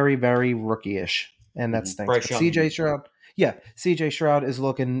very, very, very rookie-ish, and that stinks. Bryce But Young, you CJ mean? Stroud, yeah, CJ Stroud is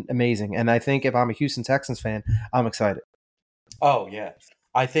looking amazing, and I think if I'm a Houston Texans fan, I'm excited. Oh yeah,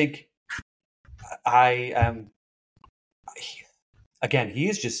 I think I am. Again,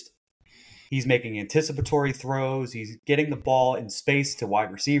 he's making anticipatory throws. He's getting the ball in space to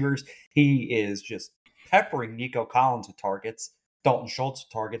wide receivers. He is just peppering Nico Collins with targets, Dalton Schultz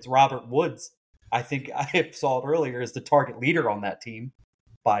with targets, Robert Woods. I think I saw it earlier is the target leader on that team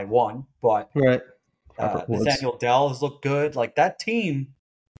by one, but Right, Robert Woods. Nathaniel Dell has looked good. Like that team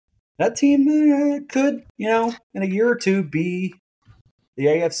could, in a year or two be the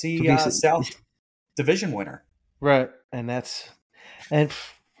Could AFC be South division winner. right, and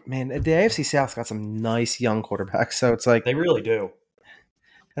man, the AFC South's got some nice young quarterbacks. So it's like They really do.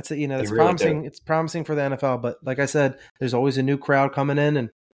 that's They that's really do. promising. It's promising for the NFL, but like I said, there's always a new crowd coming in, and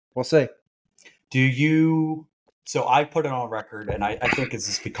we'll see. Do you? So I put it on record, and I think this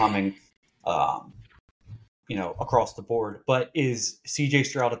is becoming, um, across the board. But is CJ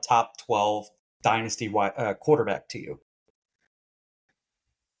Stroud a top 12 dynasty quarterback to you?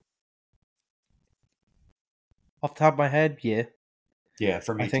 Off the top of my head, yeah, Yeah,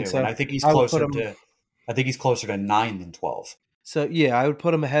 for I me think too. And so. I think he's I would put closer him. to. I think he's closer to 9 than 12. So yeah, I would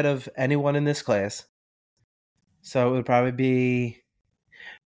put him ahead of anyone in this class. So it would probably be.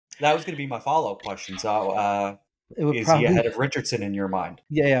 That was going to be my follow up question. So, It would is he ahead probably. of Richardson in your mind?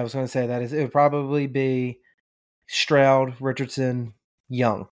 Yeah, I was going to say that is. It would probably be Stroud, Richardson,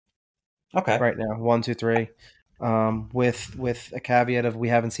 Young Okay. right now. 1, 2, 3. With a caveat of we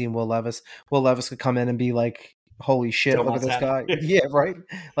haven't seen Will Levis. Will Levis could come in and be like, "Holy shit, Joe look at this Montana. guy!" Yeah, right.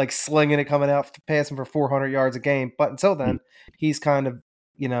 Like slinging it, coming out, passing for 400 yards a game. But until then, he's kind of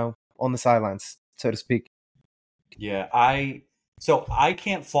on the sidelines, so to speak. Yeah, so I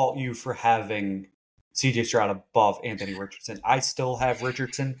can't fault you for having CJ Stroud above Anthony Richardson. I still have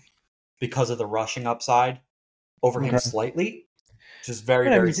Richardson because of the rushing upside over him Okay. slightly, just very,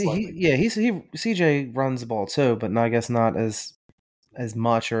 But I very mean, slightly. CJ runs the ball too, but I guess not as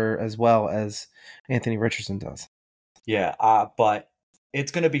much or as well as Anthony Richardson does. Yeah, but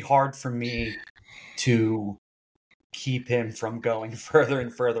it's going to be hard for me to keep him from going further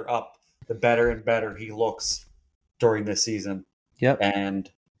and further up the better and better he looks during this season. Yep.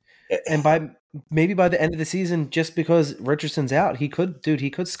 And And maybe by the end of the season, just because Richardson's out, he could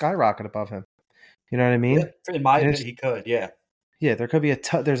skyrocket above him. You know what I mean? in my There's, opinion, he could. Yeah. yeah, there could be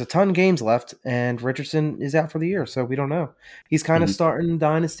there's a ton of games left, and Richardson is out for the year, so we don't know. He's kind of Mhm. starting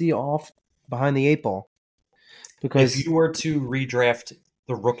Dynasty off behind the 8 ball If because you were to redraft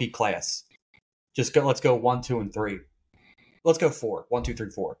the rookie class, let's go 1, 2, and 3. Let's go 4. 1, 2, 3,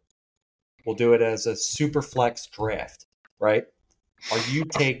 4. We'll do it as a super flex draft, right? Are you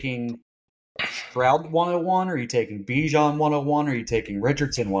taking Stroud 101? Or are you taking Bijan 101? Or are you taking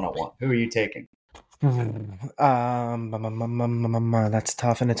Richardson 101? Who are you taking? That's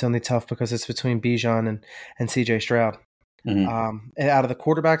tough, and it's only tough because it's between Bijan and CJ Stroud. And out of the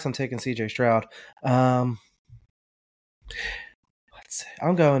quarterbacks, I'm taking CJ Stroud. Let's see.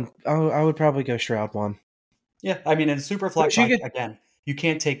 I would probably go Stroud 1. Yeah, I mean, in super flex, But you could, again, you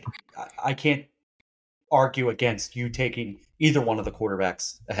can't take. I can't argue against you taking either one of the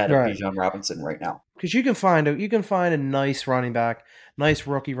quarterbacks ahead of right, Bijan Robinson right now. because you can find a nice running back, nice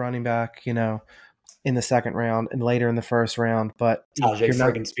rookie running back, in the second round and later in the first round. But Tajay you're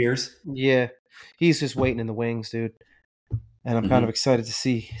not. friggin' Spears. Yeah, he's just waiting in the wings, dude. And I'm kind Mm-hmm. of excited to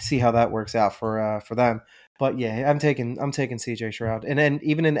see how that works out for them. But yeah, I'm taking CJ Stroud, and then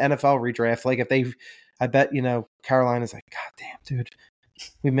even in NFL redraft, like I bet Carolina's like, God damn, dude,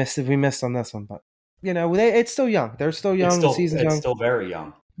 we missed on this one, but it's still young. They're still young. The season's It's young. still very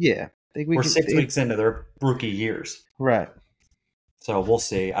young. Yeah, we We're could 6 weeks into their rookie years. right. So we'll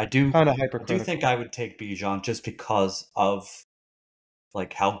see. Kind of I do think hypercritical. I would take Bijan just because of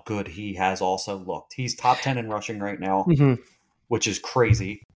like how good he has also looked. He's top 10 in rushing right now, Hmm. which is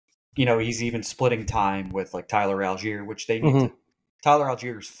crazy. He's even splitting time with like Tyler Algier, which they need Hmm. to. Tyler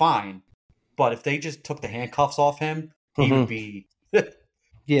Algier is fine, but if they just took the handcuffs off him, he Hmm. would be.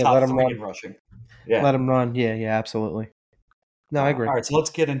 Yeah, let top him 3 run. in rushing. Yeah. Let him run. Yeah, yeah, absolutely. No, I agree. All right, so let's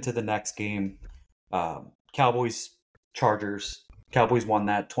get into the next game. Cowboys Chargers. Cowboys won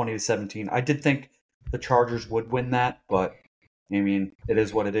that 20-17. I did think the Chargers would win that, but I mean, it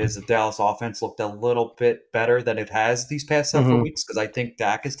is what it is. The Dallas offense looked a little bit better than it has these past several Hmm. weeks because I think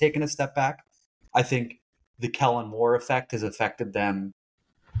Dak has taken a step back. I think the Kellen Moore effect has affected them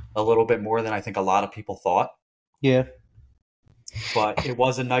a little bit more than I think a lot of people thought. Yeah. But it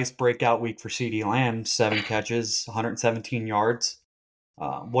was a nice breakout week for CeeDee Lamb, 7 catches, 117 yards.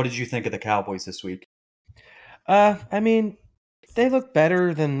 What did you think of the Cowboys this week? I mean, they look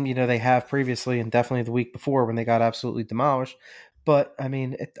better than they have previously, and definitely the week before when they got absolutely demolished. But I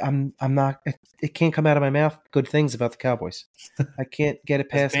mean, I'm not. It can't come out of my mouth good things about the Cowboys. I can't get it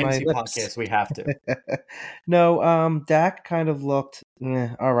As a past my fantasy lips. podcast, we have to. No, Dak kind of looked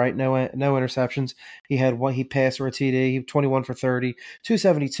all right. No interceptions. He had one. He passed for a TD. 21 for 30,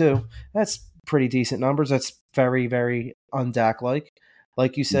 272. That's pretty decent numbers. That's very, very un-Dak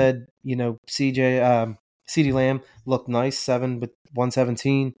like you said. CeeDee Lamb looked nice, 7 with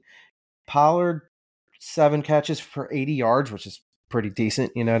 117. Pollard, 7 catches for 80 yards, which is pretty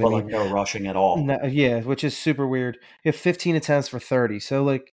decent. You know what I But like mean? no rushing at all. No, yeah, which is super weird. You have 15 attempts for 30. So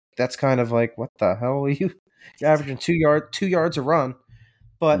like that's kind of like what the hell are you? You're averaging 2 yards a run.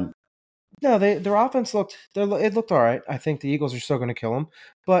 But Mm. no, their offense it looked all right. I think the Eagles are still going to kill them,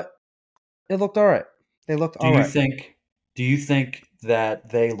 but it looked all right. They looked Do all you right. think? Do you think that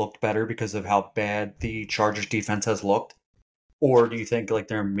they looked better because of how bad the Chargers defense has looked, or do you think like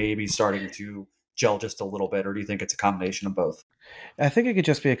they're maybe starting to gel just a little bit, or do you think it's a combination of both? I think it could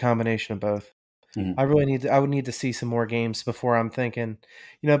just be a combination of both. Mhm. I would need to see some more games before I'm thinking,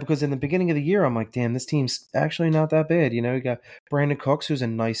 because in the beginning of the year I'm like, damn, this team's actually not that bad. You got Brandon Cooks, who's a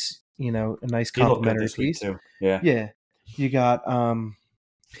nice He looked good complimentary this week piece. too. Yeah. Yeah, you got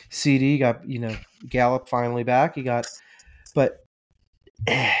CD, you got Gallup finally back. But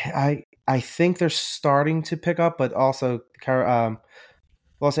I think they're starting to pick up, but also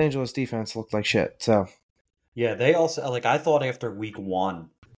Los Angeles defense looked like shit. So Yeah, they also like I thought after week 1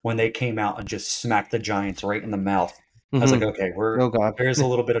 when they came out and just smacked the Giants right in the mouth. I was like, mhm. okay, Oh god, there's a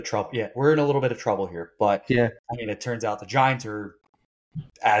little bit of trouble. Yeah, we're in a little bit of trouble here. But yeah, I mean, it turns out the Giants are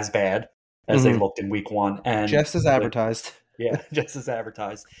as bad as they hmm, looked in week 1, and just as the advertised. yeah, just as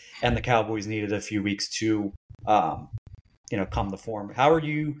advertised. And the Cowboys needed a few weeks to, um, come to form. How are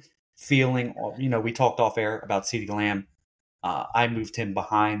you feeling? We talked off air about CeeDee Lamb. I moved him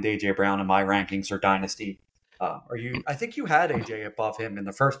behind AJ Brown in my rankings for Dynasty. Are you? I think you had AJ above him in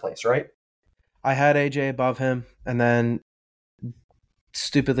the first place, right? I had AJ above him, and then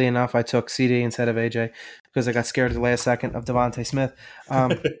stupidly enough, I took CD instead of AJ because I got scared at the last second of Devontae Smith.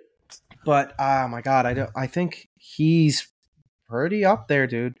 But oh my god, I think he's pretty up there,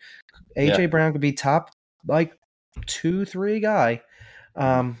 dude. Yeah. AJ Brown could be top like 2, 3 guy.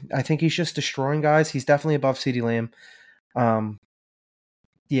 I think he's just destroying guys. He's definitely above CD Lamb. Um,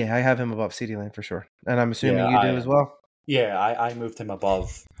 yeah, I have him above CD Lamb for sure, and I'm Yeah, assuming you do as well. I moved him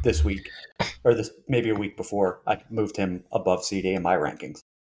above this week, or this maybe a week before. I moved him above CD in my rankings.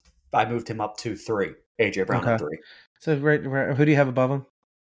 I moved him up to 3. AJ Brown at Okay, 3. so right, who do you have above him?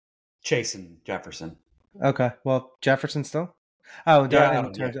 Chase and Jefferson. Okay, well Jefferson still. Oh, Yeah, in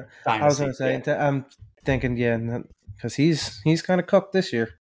yeah. terms of, I was going to Dynasty. say, Yeah, I'm thinking, yeah, because he's kind of cooked this year.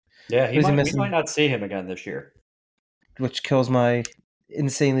 yeah. Who's he We might missing? not see him again this year. Which kills my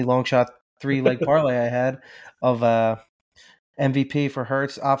insanely long shot 3 leg parlay I had of MVP for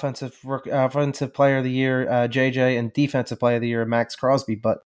Hurts, offensive player of the year JJ, and defensive player of the year Max Crosby.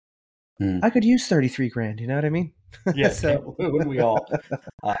 But Hmm. I could use 33 grand. You know what I mean? Yeah, So wouldn't we all?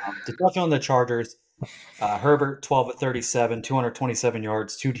 To touch on the Chargers, Herbert 12 of 37, 227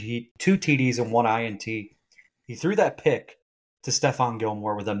 yards, two TDs, and one INT. He threw that pick to Stephon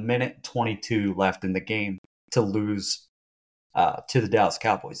Gilmore with a minute 22 left in the game to lose to the Dallas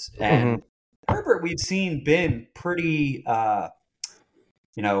Cowboys. mhm. And Herbert, we've seen been pretty,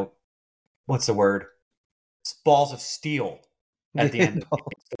 you know, what's the word? Balls of steel at the end of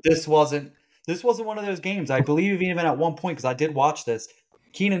games. But this wasn't one of those games. I believe even at one point, because I did watch this,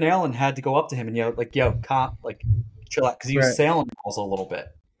 Keenan Allen had to go up to him and chill out, because he was Right. sailing balls a little bit.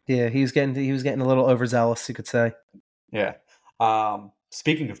 Yeah, he was getting a little overzealous, you could say. Yeah.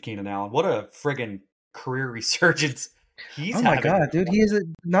 Speaking of Keenan Allen, what a friggin' career resurgence he's Oh my having god, right dude, now. he is a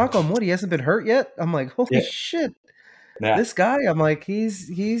knock on wood. He hasn't been hurt yet. I'm like, holy Yeah. shit, Yeah. this guy. I'm like, he's.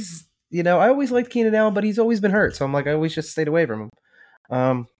 I always liked Keenan Allen, but he's always been hurt. So I'm like, I always just stayed away from him.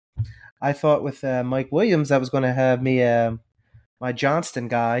 Um, I thought with Mike Williams, I was going to have me my Johnston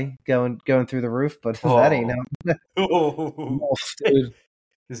guy going through the roof, but that ain't Oh. no, dude.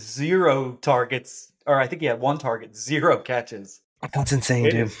 0 targets, or I think he had 1 target, 0 catches. That's insane,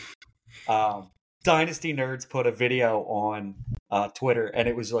 It dude. is. Dynasty Nerds put a video on Twitter, and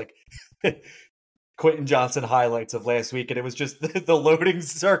it was like Quentin Johnson highlights of last week, and it was just the loading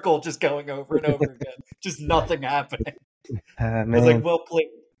circle just going over and over again, just nothing happening. I was like, Man. well played,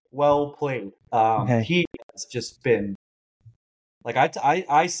 well played. Hey. He has just been like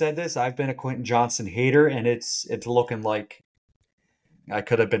I said this. I've been a Quentin Johnson hater, and it's looking like I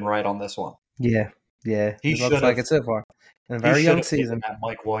could have been right on this one. Yeah. Yeah. He It looks should like have. it so far. In a He very should young have taken season. that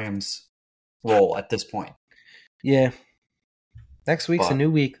Mike Williams role at this point. Yeah. Next week's a But new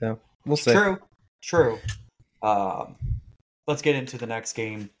week, though. We'll see. True. Let's get into the next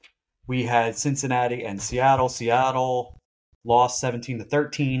game. We had Cincinnati and Seattle. Seattle lost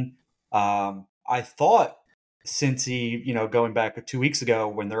 17-13. I thought Cincy, going back 2 weeks ago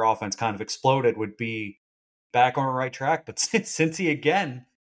when their offense kind of exploded, would be back on the right track. But Cincy, again,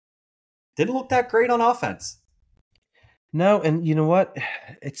 didn't look that great on offense. No, and you know what?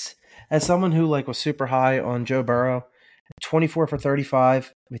 It's as someone who was super high on Joe Burrow, 24 for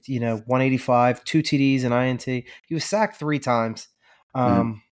 35 with 185, 2 TDs and INT. He was sacked 3 times.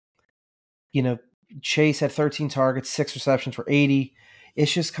 Chase had 13 targets, 6 receptions for 80.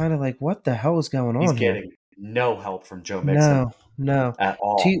 It's just kind of like, what the hell is going on here? He's getting no help from Joe Mixon. No. At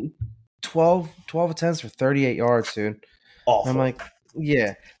all. 12 attempts for 38 yards, dude. Awful. I'm like,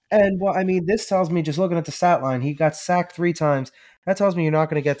 yeah. And this tells me, just looking at the stat line, he got sacked 3 times. That tells me you're not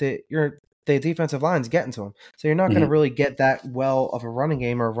going to get the defensive line's getting to him. So you're not going to really get that well of a running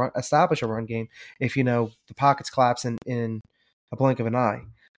game or establish a run game if the pockets collapse in a blink of an eye.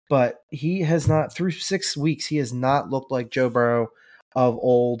 But he has not, through 6 weeks, he has not looked like Joe Burrow of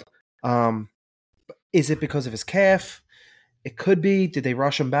old. Is it because of his calf? It could be. Did they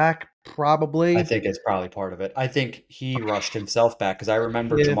rush him back? Probably. I think it's probably part of it. I think he rushed himself back because I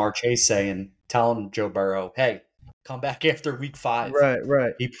remember Jamar Chase telling Joe Burrow, hey, come back after week 5.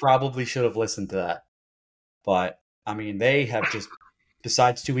 Right. He probably should have listened to that. But, they have just,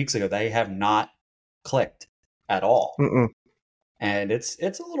 besides 2 weeks ago, they have not clicked at all. And it's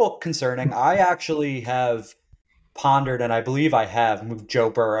a little concerning. I actually have pondered, and I believe I have moved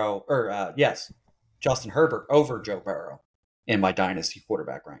Justin Herbert over Joe Burrow in my Dynasty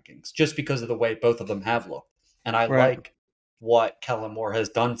quarterback rankings, just because of the way both of them have looked. And I like what Kellen Moore has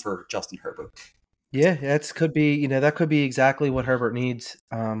done for Justin Herbert. Yeah, that could be exactly what Herbert needs.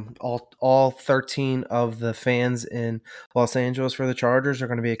 All 13 of the fans in Los Angeles for the Chargers are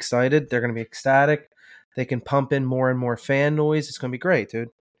going to be excited. They're going to be ecstatic. They can pump in more and more fan noise. It's going to be great, dude.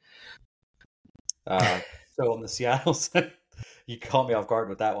 So on the Seattle side, you caught me off guard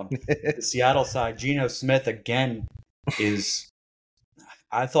with that one. The Seattle side, Geno Smith again is.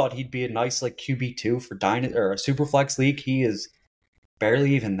 I thought he'd be a nice QB2 for or a Superflex league. He is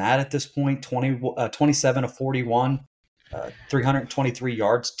barely even that at this point. 27 of 41, 323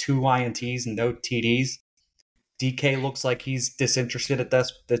 yards, 2 INTs, and no TDs. DK looks like he's disinterested at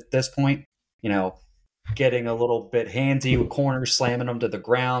this point. Getting a little bit handsy with corners, slamming them to the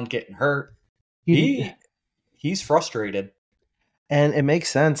ground, getting hurt. He's frustrated. And it makes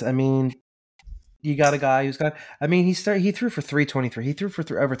sense. You got a guy who's got. He threw for 323. He threw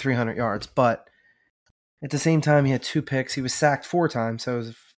for over 300 yards, but at the same time, he had 2 picks. He was sacked 4 times, so it was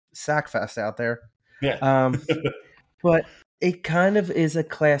a sack fest out there. Yeah. But it kind of is a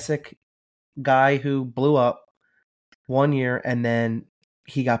classic guy who blew up 1 year and then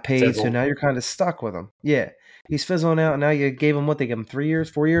he got paid. Fizzle. So now you're kind of stuck with him. Yeah, he's fizzling out. And now you gave him what they gave him 3 years,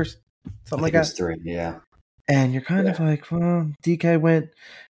 4 years, something like that. It was 3, yeah. And you're kind of like, well, DK went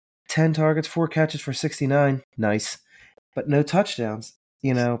 10 targets, 4 catches for 69. Nice. But no touchdowns.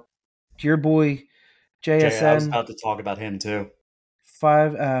 Your boy JSN. I was about to talk about him too.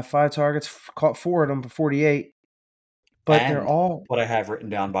 5 targets, caught 4 of them for 48. But they're all. What I have written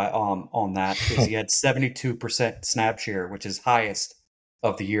down on that is he had 72% snap share, which is highest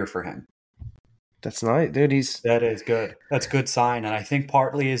of the year for him. That's nice, dude. That is good. That's a good sign, and I think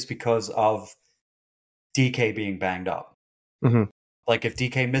partly is because of DK being banged up. Mm-hmm. Like if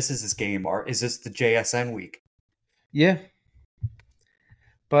DK misses this game, or is this the JSN week? Yeah.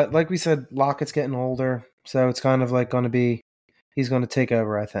 But like we said, Lockett's getting older, so it's kind of going to be he's going to take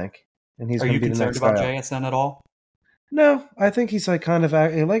over, I think, and he's going to be the next guy. Are you concerned about JSN at all? No, I think he's kind of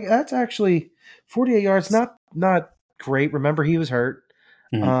that's actually 48 yards, not great. Remember, he was hurt,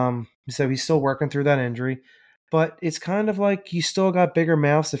 so he's still working through that injury. But it's kind of like you still got bigger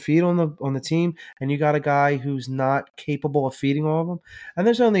mouths to feed on the team, and you got a guy who's not capable of feeding all of them. And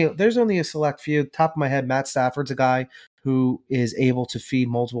there's only a select few. Top of my head, Matt Stafford's a guy who is able to feed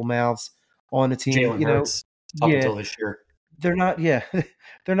multiple mouths on the team. Jalen Hurts up until this year. they're not. Yeah,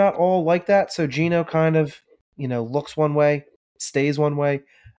 they're not all like that. So Geno kind of looks one way, stays one way.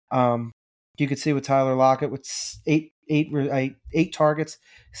 Um, you could see with Tyler Lockett with eight targets,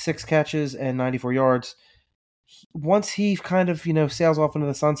 6 catches, and 94 yards. Once he kind of sails off into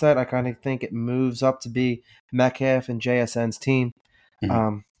the sunset, I kind of think it moves up to be Metcalf and JSN's team. Mhm.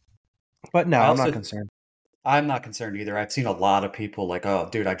 Um, but no, I I'm not also concerned. I'm not concerned either. I've seen a lot of people like, oh,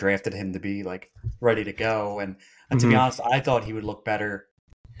 dude, I drafted him to be like ready to go, and to be Hmm. honest, I thought he would look better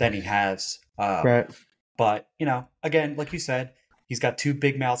than he has. Right. But again, like you said, he's got two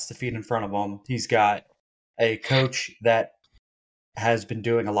big mouths to feed in front of him. He's got a coach that has been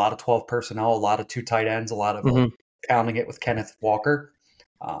doing a lot of 12 personnel, a lot of two tight ends, a lot of Hmm. like pounding it with Kenneth Walker.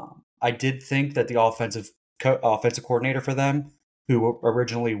 I did think that the offensive coordinator for them, who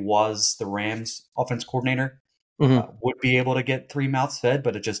originally was the Rams offensive coordinator, Hmm. would be able to get three mouths fed,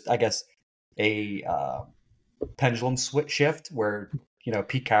 but it just, I guess, a pendulum switch shift where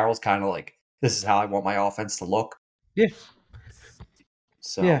Pete Carroll's kind of like, this is how I want my offense to look. Yeah.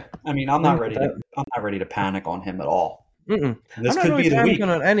 So Yeah. I mean, I get that. I'm not ready to panic on him at all. Mm-mm. And I'm this not could really be the panicking week.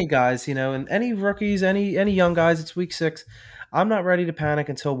 on any guys, and any rookies, any young guys. It's week 6. I'm not ready to panic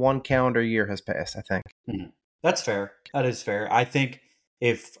until one calendar year has passed. I think. Mhm. That's fair. That is fair. I think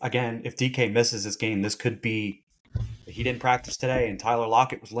if DK misses this game, this could be, he didn't practice today and Tyler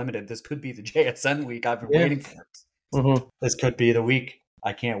Lockett was limited. This could be the JSN week I've been Yeah. waiting for. Hmm. This could be the week.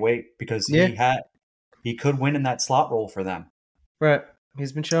 I can't wait because Yeah. he could win in that slot role for them. Right.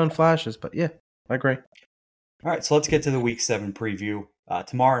 He's been showing flashes, but yeah, I agree. All right, so let's get to the week 7 preview.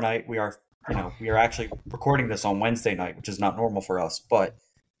 Tomorrow night we are actually recording this on Wednesday night, which is not normal for us, but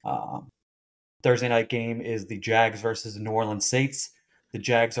um, Thursday night game is the Jags versus the New Orleans Saints. The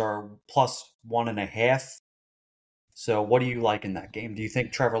Jags are +1.5. So what do you like in that game? Do you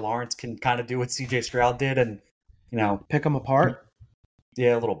think Trevor Lawrence can kind of do what CJ Stroud did and, Pick them apart.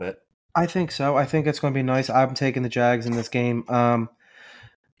 yeah, a little bit? I think so. I think it's going to be nice. I'm taking the Jags in this game.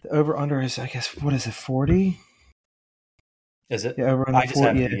 The over under is, I guess, what is it, 40? Is it? Yeah, over under I just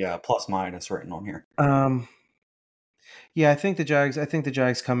 40. have Yeah. the plus minus written on here. Yeah, I think the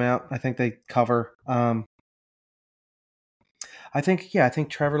Jags come out. I think they cover. I think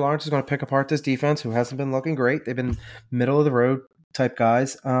Trevor Lawrence is going to pick apart this defense, who hasn't been looking great. They've been middle of the road type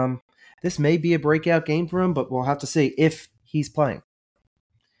guys. This may be a breakout game for him, but we'll have to see if he's playing.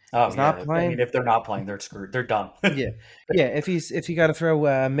 Oh He's not yeah, I mean, playing. if they're not playing, they're screwed. They're done. Yeah, yeah. If you got to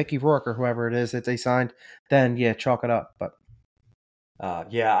throw Mickey Rourke or whoever it is that they signed, then yeah, chalk it up. But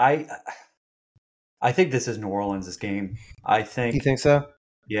Yeah, I think this is New Orleans' game. you think so?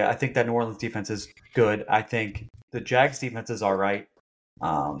 Yeah, I think that New Orleans defense is good. I think the Jags defense is all right.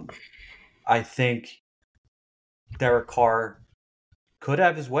 I think Derek Carr could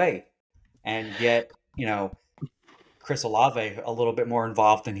have his way, and yet Chris Olave a little bit more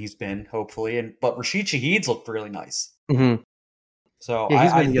involved than he's been, hopefully. But Rashid Shaheed's looked really nice. Mm-hmm. So Yeah,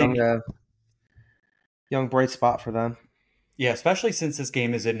 he's I been think, a young bright spot for them. yeah, especially since this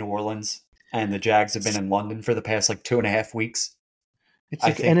game is in New Orleans and the Jags have been in London for the past like 2.5 weeks. It's I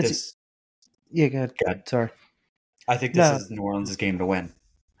like, think and it's this. yeah, good. Good. Sorry. I think this No. is New Orleans' game to win.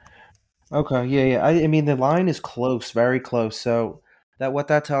 Okay. Yeah, yeah. I mean, the line is close, very close. So what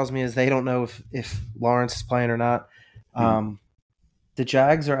that tells me is they don't know if Lawrence is playing or not. Mhm. The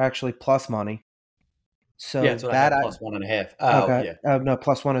Jags are actually plus money. Yeah, So that's what I had, +1.5. Oh okay. yeah. No,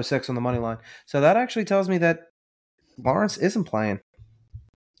 plus 106 on the money line. So that actually tells me that Lawrence isn't playing.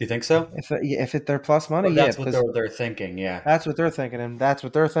 You think so? If they're plus money, Well, yeah, that's what because they're thinking. Yeah. that's what they're thinking, and that's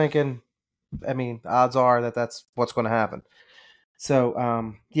what they're thinking. I mean, odds are that that's what's going to happen.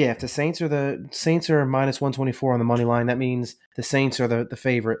 So, yeah, if the Saints are minus 124 on the money line, that means the Saints are the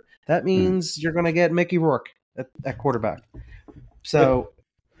favorite. That Mhm. means you're going to get Mickey Rourke at quarterback. Yep. So,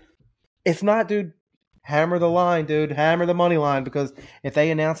 if not, dude, hammer the line, dude. Hammer the money line, because if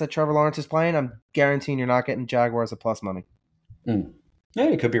they announce that Trevor Lawrence is playing, I'm guaranteeing you're not getting Jaguars at plus money. Mm. Yeah,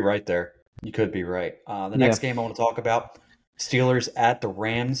 you could be right there. You could be right. The Yeah. next game I want to talk about, Steelers at the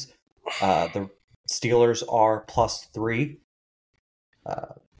Rams. The Steelers are +3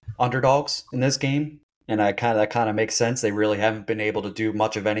 underdogs in this game, and that kind of makes sense. They really haven't been able to do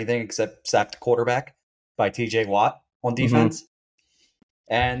much of anything except sack the quarterback by TJ Watt on defense.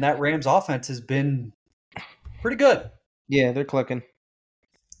 And that Rams offense has been pretty good. Yeah, they're clicking.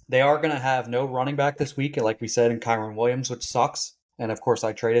 They are going to have no running back this week, like we said, in Kyron Williams, which sucks. And of course,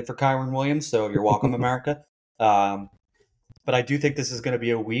 I traded for Kyron Williams, so you're welcome, America. But I do think this is going to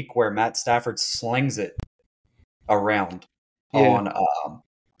be a week where Matt Stafford slings it around Yeah.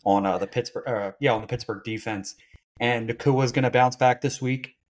 on the Pittsburgh defense, and Nakua's going to bounce back this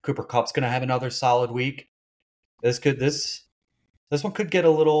week. Cooper Kupp's going to have another solid week. This This one could get a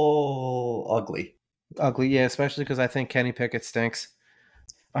little ugly. Ugly, yeah, especially because I think Kenny Pickett stinks.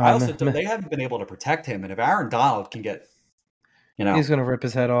 I also don't, they haven't been able to protect him, and if Aaron Donald can get, he's gonna rip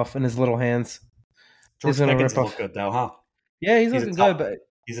his head off in his little hands. He's George gonna Pickens rip has looked off. good though, huh? Yeah, he's looking good, but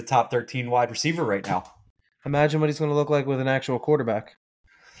He's a top 13 wide receiver right now. imagine what he's gonna look like with an actual quarterback.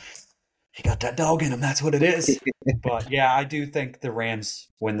 He got that dog in him. That's what it is. But yeah, I do think the Rams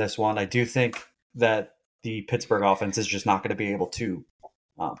win this one. I do think that the Pittsburgh offense is just not going to be able to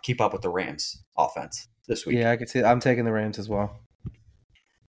keep up with the Rams offense this week. Yeah, I could see. I'm taking the Rams as well.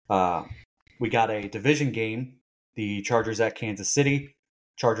 We got a division game. The Chargers at Kansas City.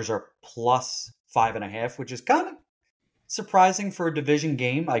 Chargers are plus 5.5, which is kind of surprising for a division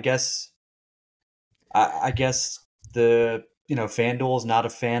game. I guess the FanDuel is not a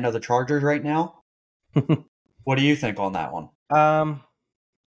fan of the Chargers right now. What do you think on that one?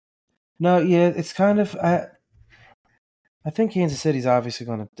 No, yeah, it's kind of I think Kansas City's obviously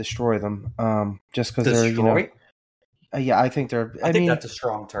going to destroy them. Just because they're yeah, I think they're. I think that's a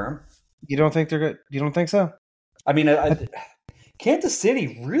strong term. You don't think they're good? You don't think so? I mean, Kansas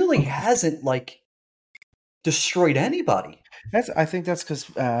City really hasn't destroyed anybody. I think that's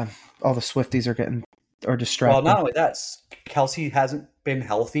because all the Swifties are distracted. Well, not only that, Kelsey hasn't been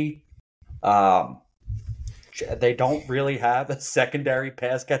healthy. They don't really have a secondary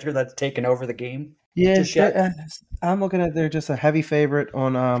pass catcher that's taken over the game. Yeah, I'm looking at they're just a heavy favorite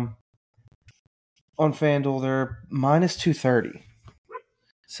on FanDuel. They're minus 230.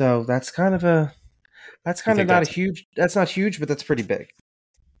 So that's kind of not a huge. That's not huge, but that's pretty big.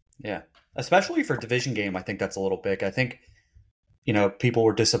 Yeah, especially for a division game, I think that's a little big. I think people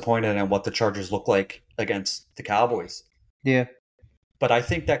were disappointed in what the Chargers look like against the Cowboys. Yeah, but I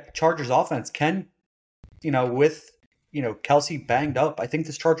think that Chargers offense can, with Kelsey banged up, I think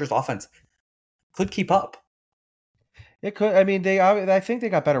this Chargers offense could keep up. It could. I mean, I think they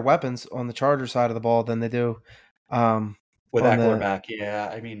got better weapons on the Chargers side of the ball than they do. With Eckler back,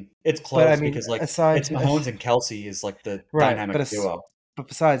 yeah. I mean, it's close because it's Mahomes and Kelsey is the dynamic duo. But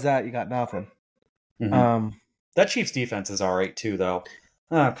besides that, you got nothing. Mm-hmm. That Chiefs defense is all right too, though.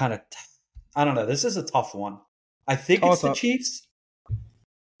 I don't know. This is a tough one. I think it's the Chiefs.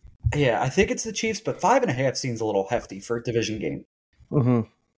 Yeah, I think it's the Chiefs, but 5.5 seems a little hefty for a division game. Mm-hmm.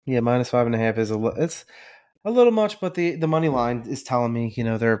 Yeah, minus 5.5 is it's a little much, but the money line is telling me,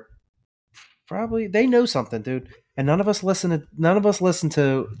 they're probably they know something, dude. And none of us listen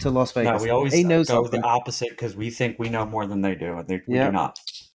to Las Vegas. No, we always go the opposite because we think we know more than they do, and we do not.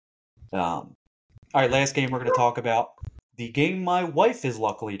 All right, last game we're going to talk about. The game my wife is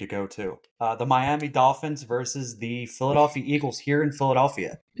lucky to go to. The Miami Dolphins versus the Philadelphia Eagles here in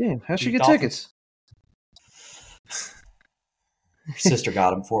Philadelphia. Damn, how'd she get tickets? Her sister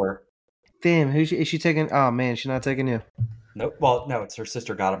got them for her. Damn, is she taking? Oh, man, she's not taking you. Nope. Well, no, it's her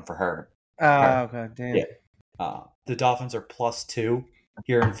sister got them for her. Oh, okay, damn. Yeah. The Dolphins are +2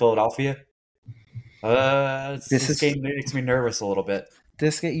 here in Philadelphia. This game makes me nervous a little bit.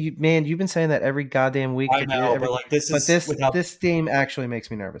 This game, you've been saying that every goddamn week. I know, but this game actually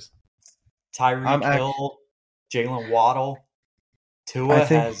makes me nervous. Tyreek Hill, Jalen Waddle, Tua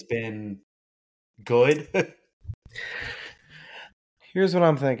has been good. Here's what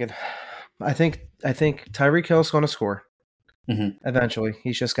I'm thinking. I think Tyreek Hill's going to score. Mm-hmm. Eventually,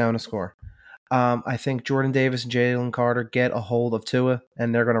 he's just going to score. I think Jordan Davis and Jalen Carter get a hold of Tua,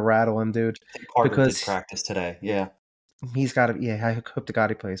 and they're going to rattle him, dude. Carter did practice today, yeah. He's got to, yeah, I hope to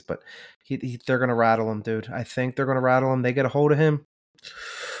God he plays, but they're going to rattle him, dude. I think they're going to rattle him. They get a hold of him.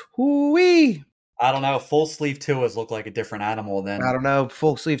 Hoo-wee! I don't know. Full sleeve Tua's look like a different animal than. I don't know.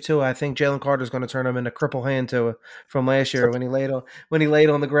 Full sleeve Tua. I think Jalen Carter's going to turn him into cripple hand Tua from last year when he laid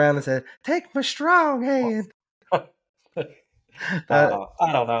on the ground and said, "Take my strong hand." I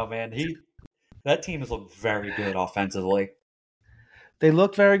don't know, man. That team has looked very good offensively. They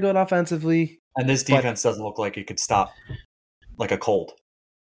looked very good offensively. And this defense doesn't look like it could stop a cold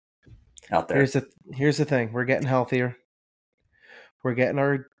out there. Here's the thing. We're getting healthier. We're getting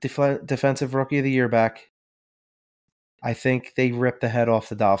our defensive rookie of the year back. I think they ripped the head off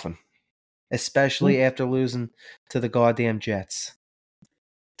the Dolphin, especially after losing to the goddamn Jets.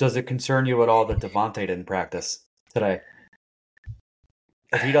 Does it concern you at all that Devontae didn't practice today?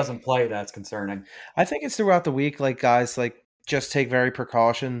 If he doesn't play, that's concerning. I think it's throughout the week, guys, just take very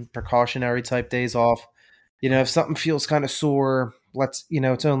precautionary type days off. If something feels kind of sore,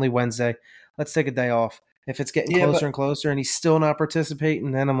 it's only Wednesday. Let's take a day off. If it's getting closer and closer and he's still not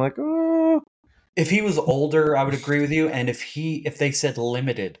participating, then I'm like, oh. If he was older, I would agree with you. And if they said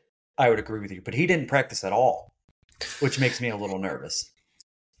limited, I would agree with you. But he didn't practice at all, which makes me a little nervous.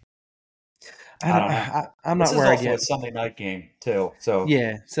 I don't know. I'm This not is worried also yet. a Sunday night game too, so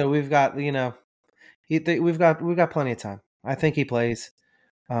Yeah, so we've got we've got plenty of time. I think he plays.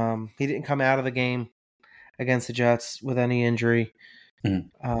 He didn't come out of the game against the Jets with any injury,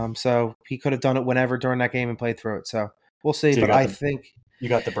 Mhm. so he could have done it whenever during that game and played through it. So we'll see. So But I think, you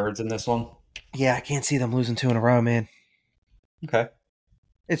got the Birds in this one. yeah, I can't see them losing 2 in a row, man. Okay.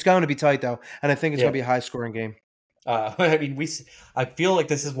 It's going to be tight though, and I think it's going Yeah. to be a high scoring game. I mean, I feel like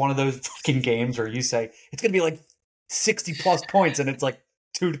this is one of those fucking games where you say it's gonna be like 60 plus points, and it's like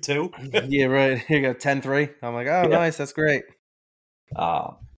 2-2. Yeah, right. Here you go, 10-3. I'm like, oh, Yeah. nice, that's great.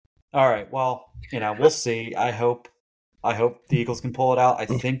 All right. Well, we'll see. I hope the Eagles can pull it out. I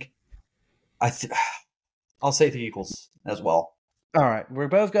th- I'll say the Eagles as well. All right, we're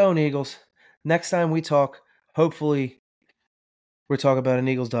both going Eagles. Next time we talk, hopefully we're talking about an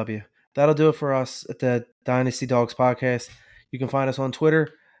Eagles W. That'll do it for us at the Dynasty Dogs podcast. You can find us on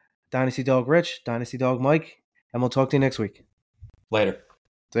Twitter, Dynasty Dog Rich, Dynasty Dog Mike, and we'll talk to you next week. Later.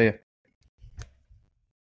 See ya.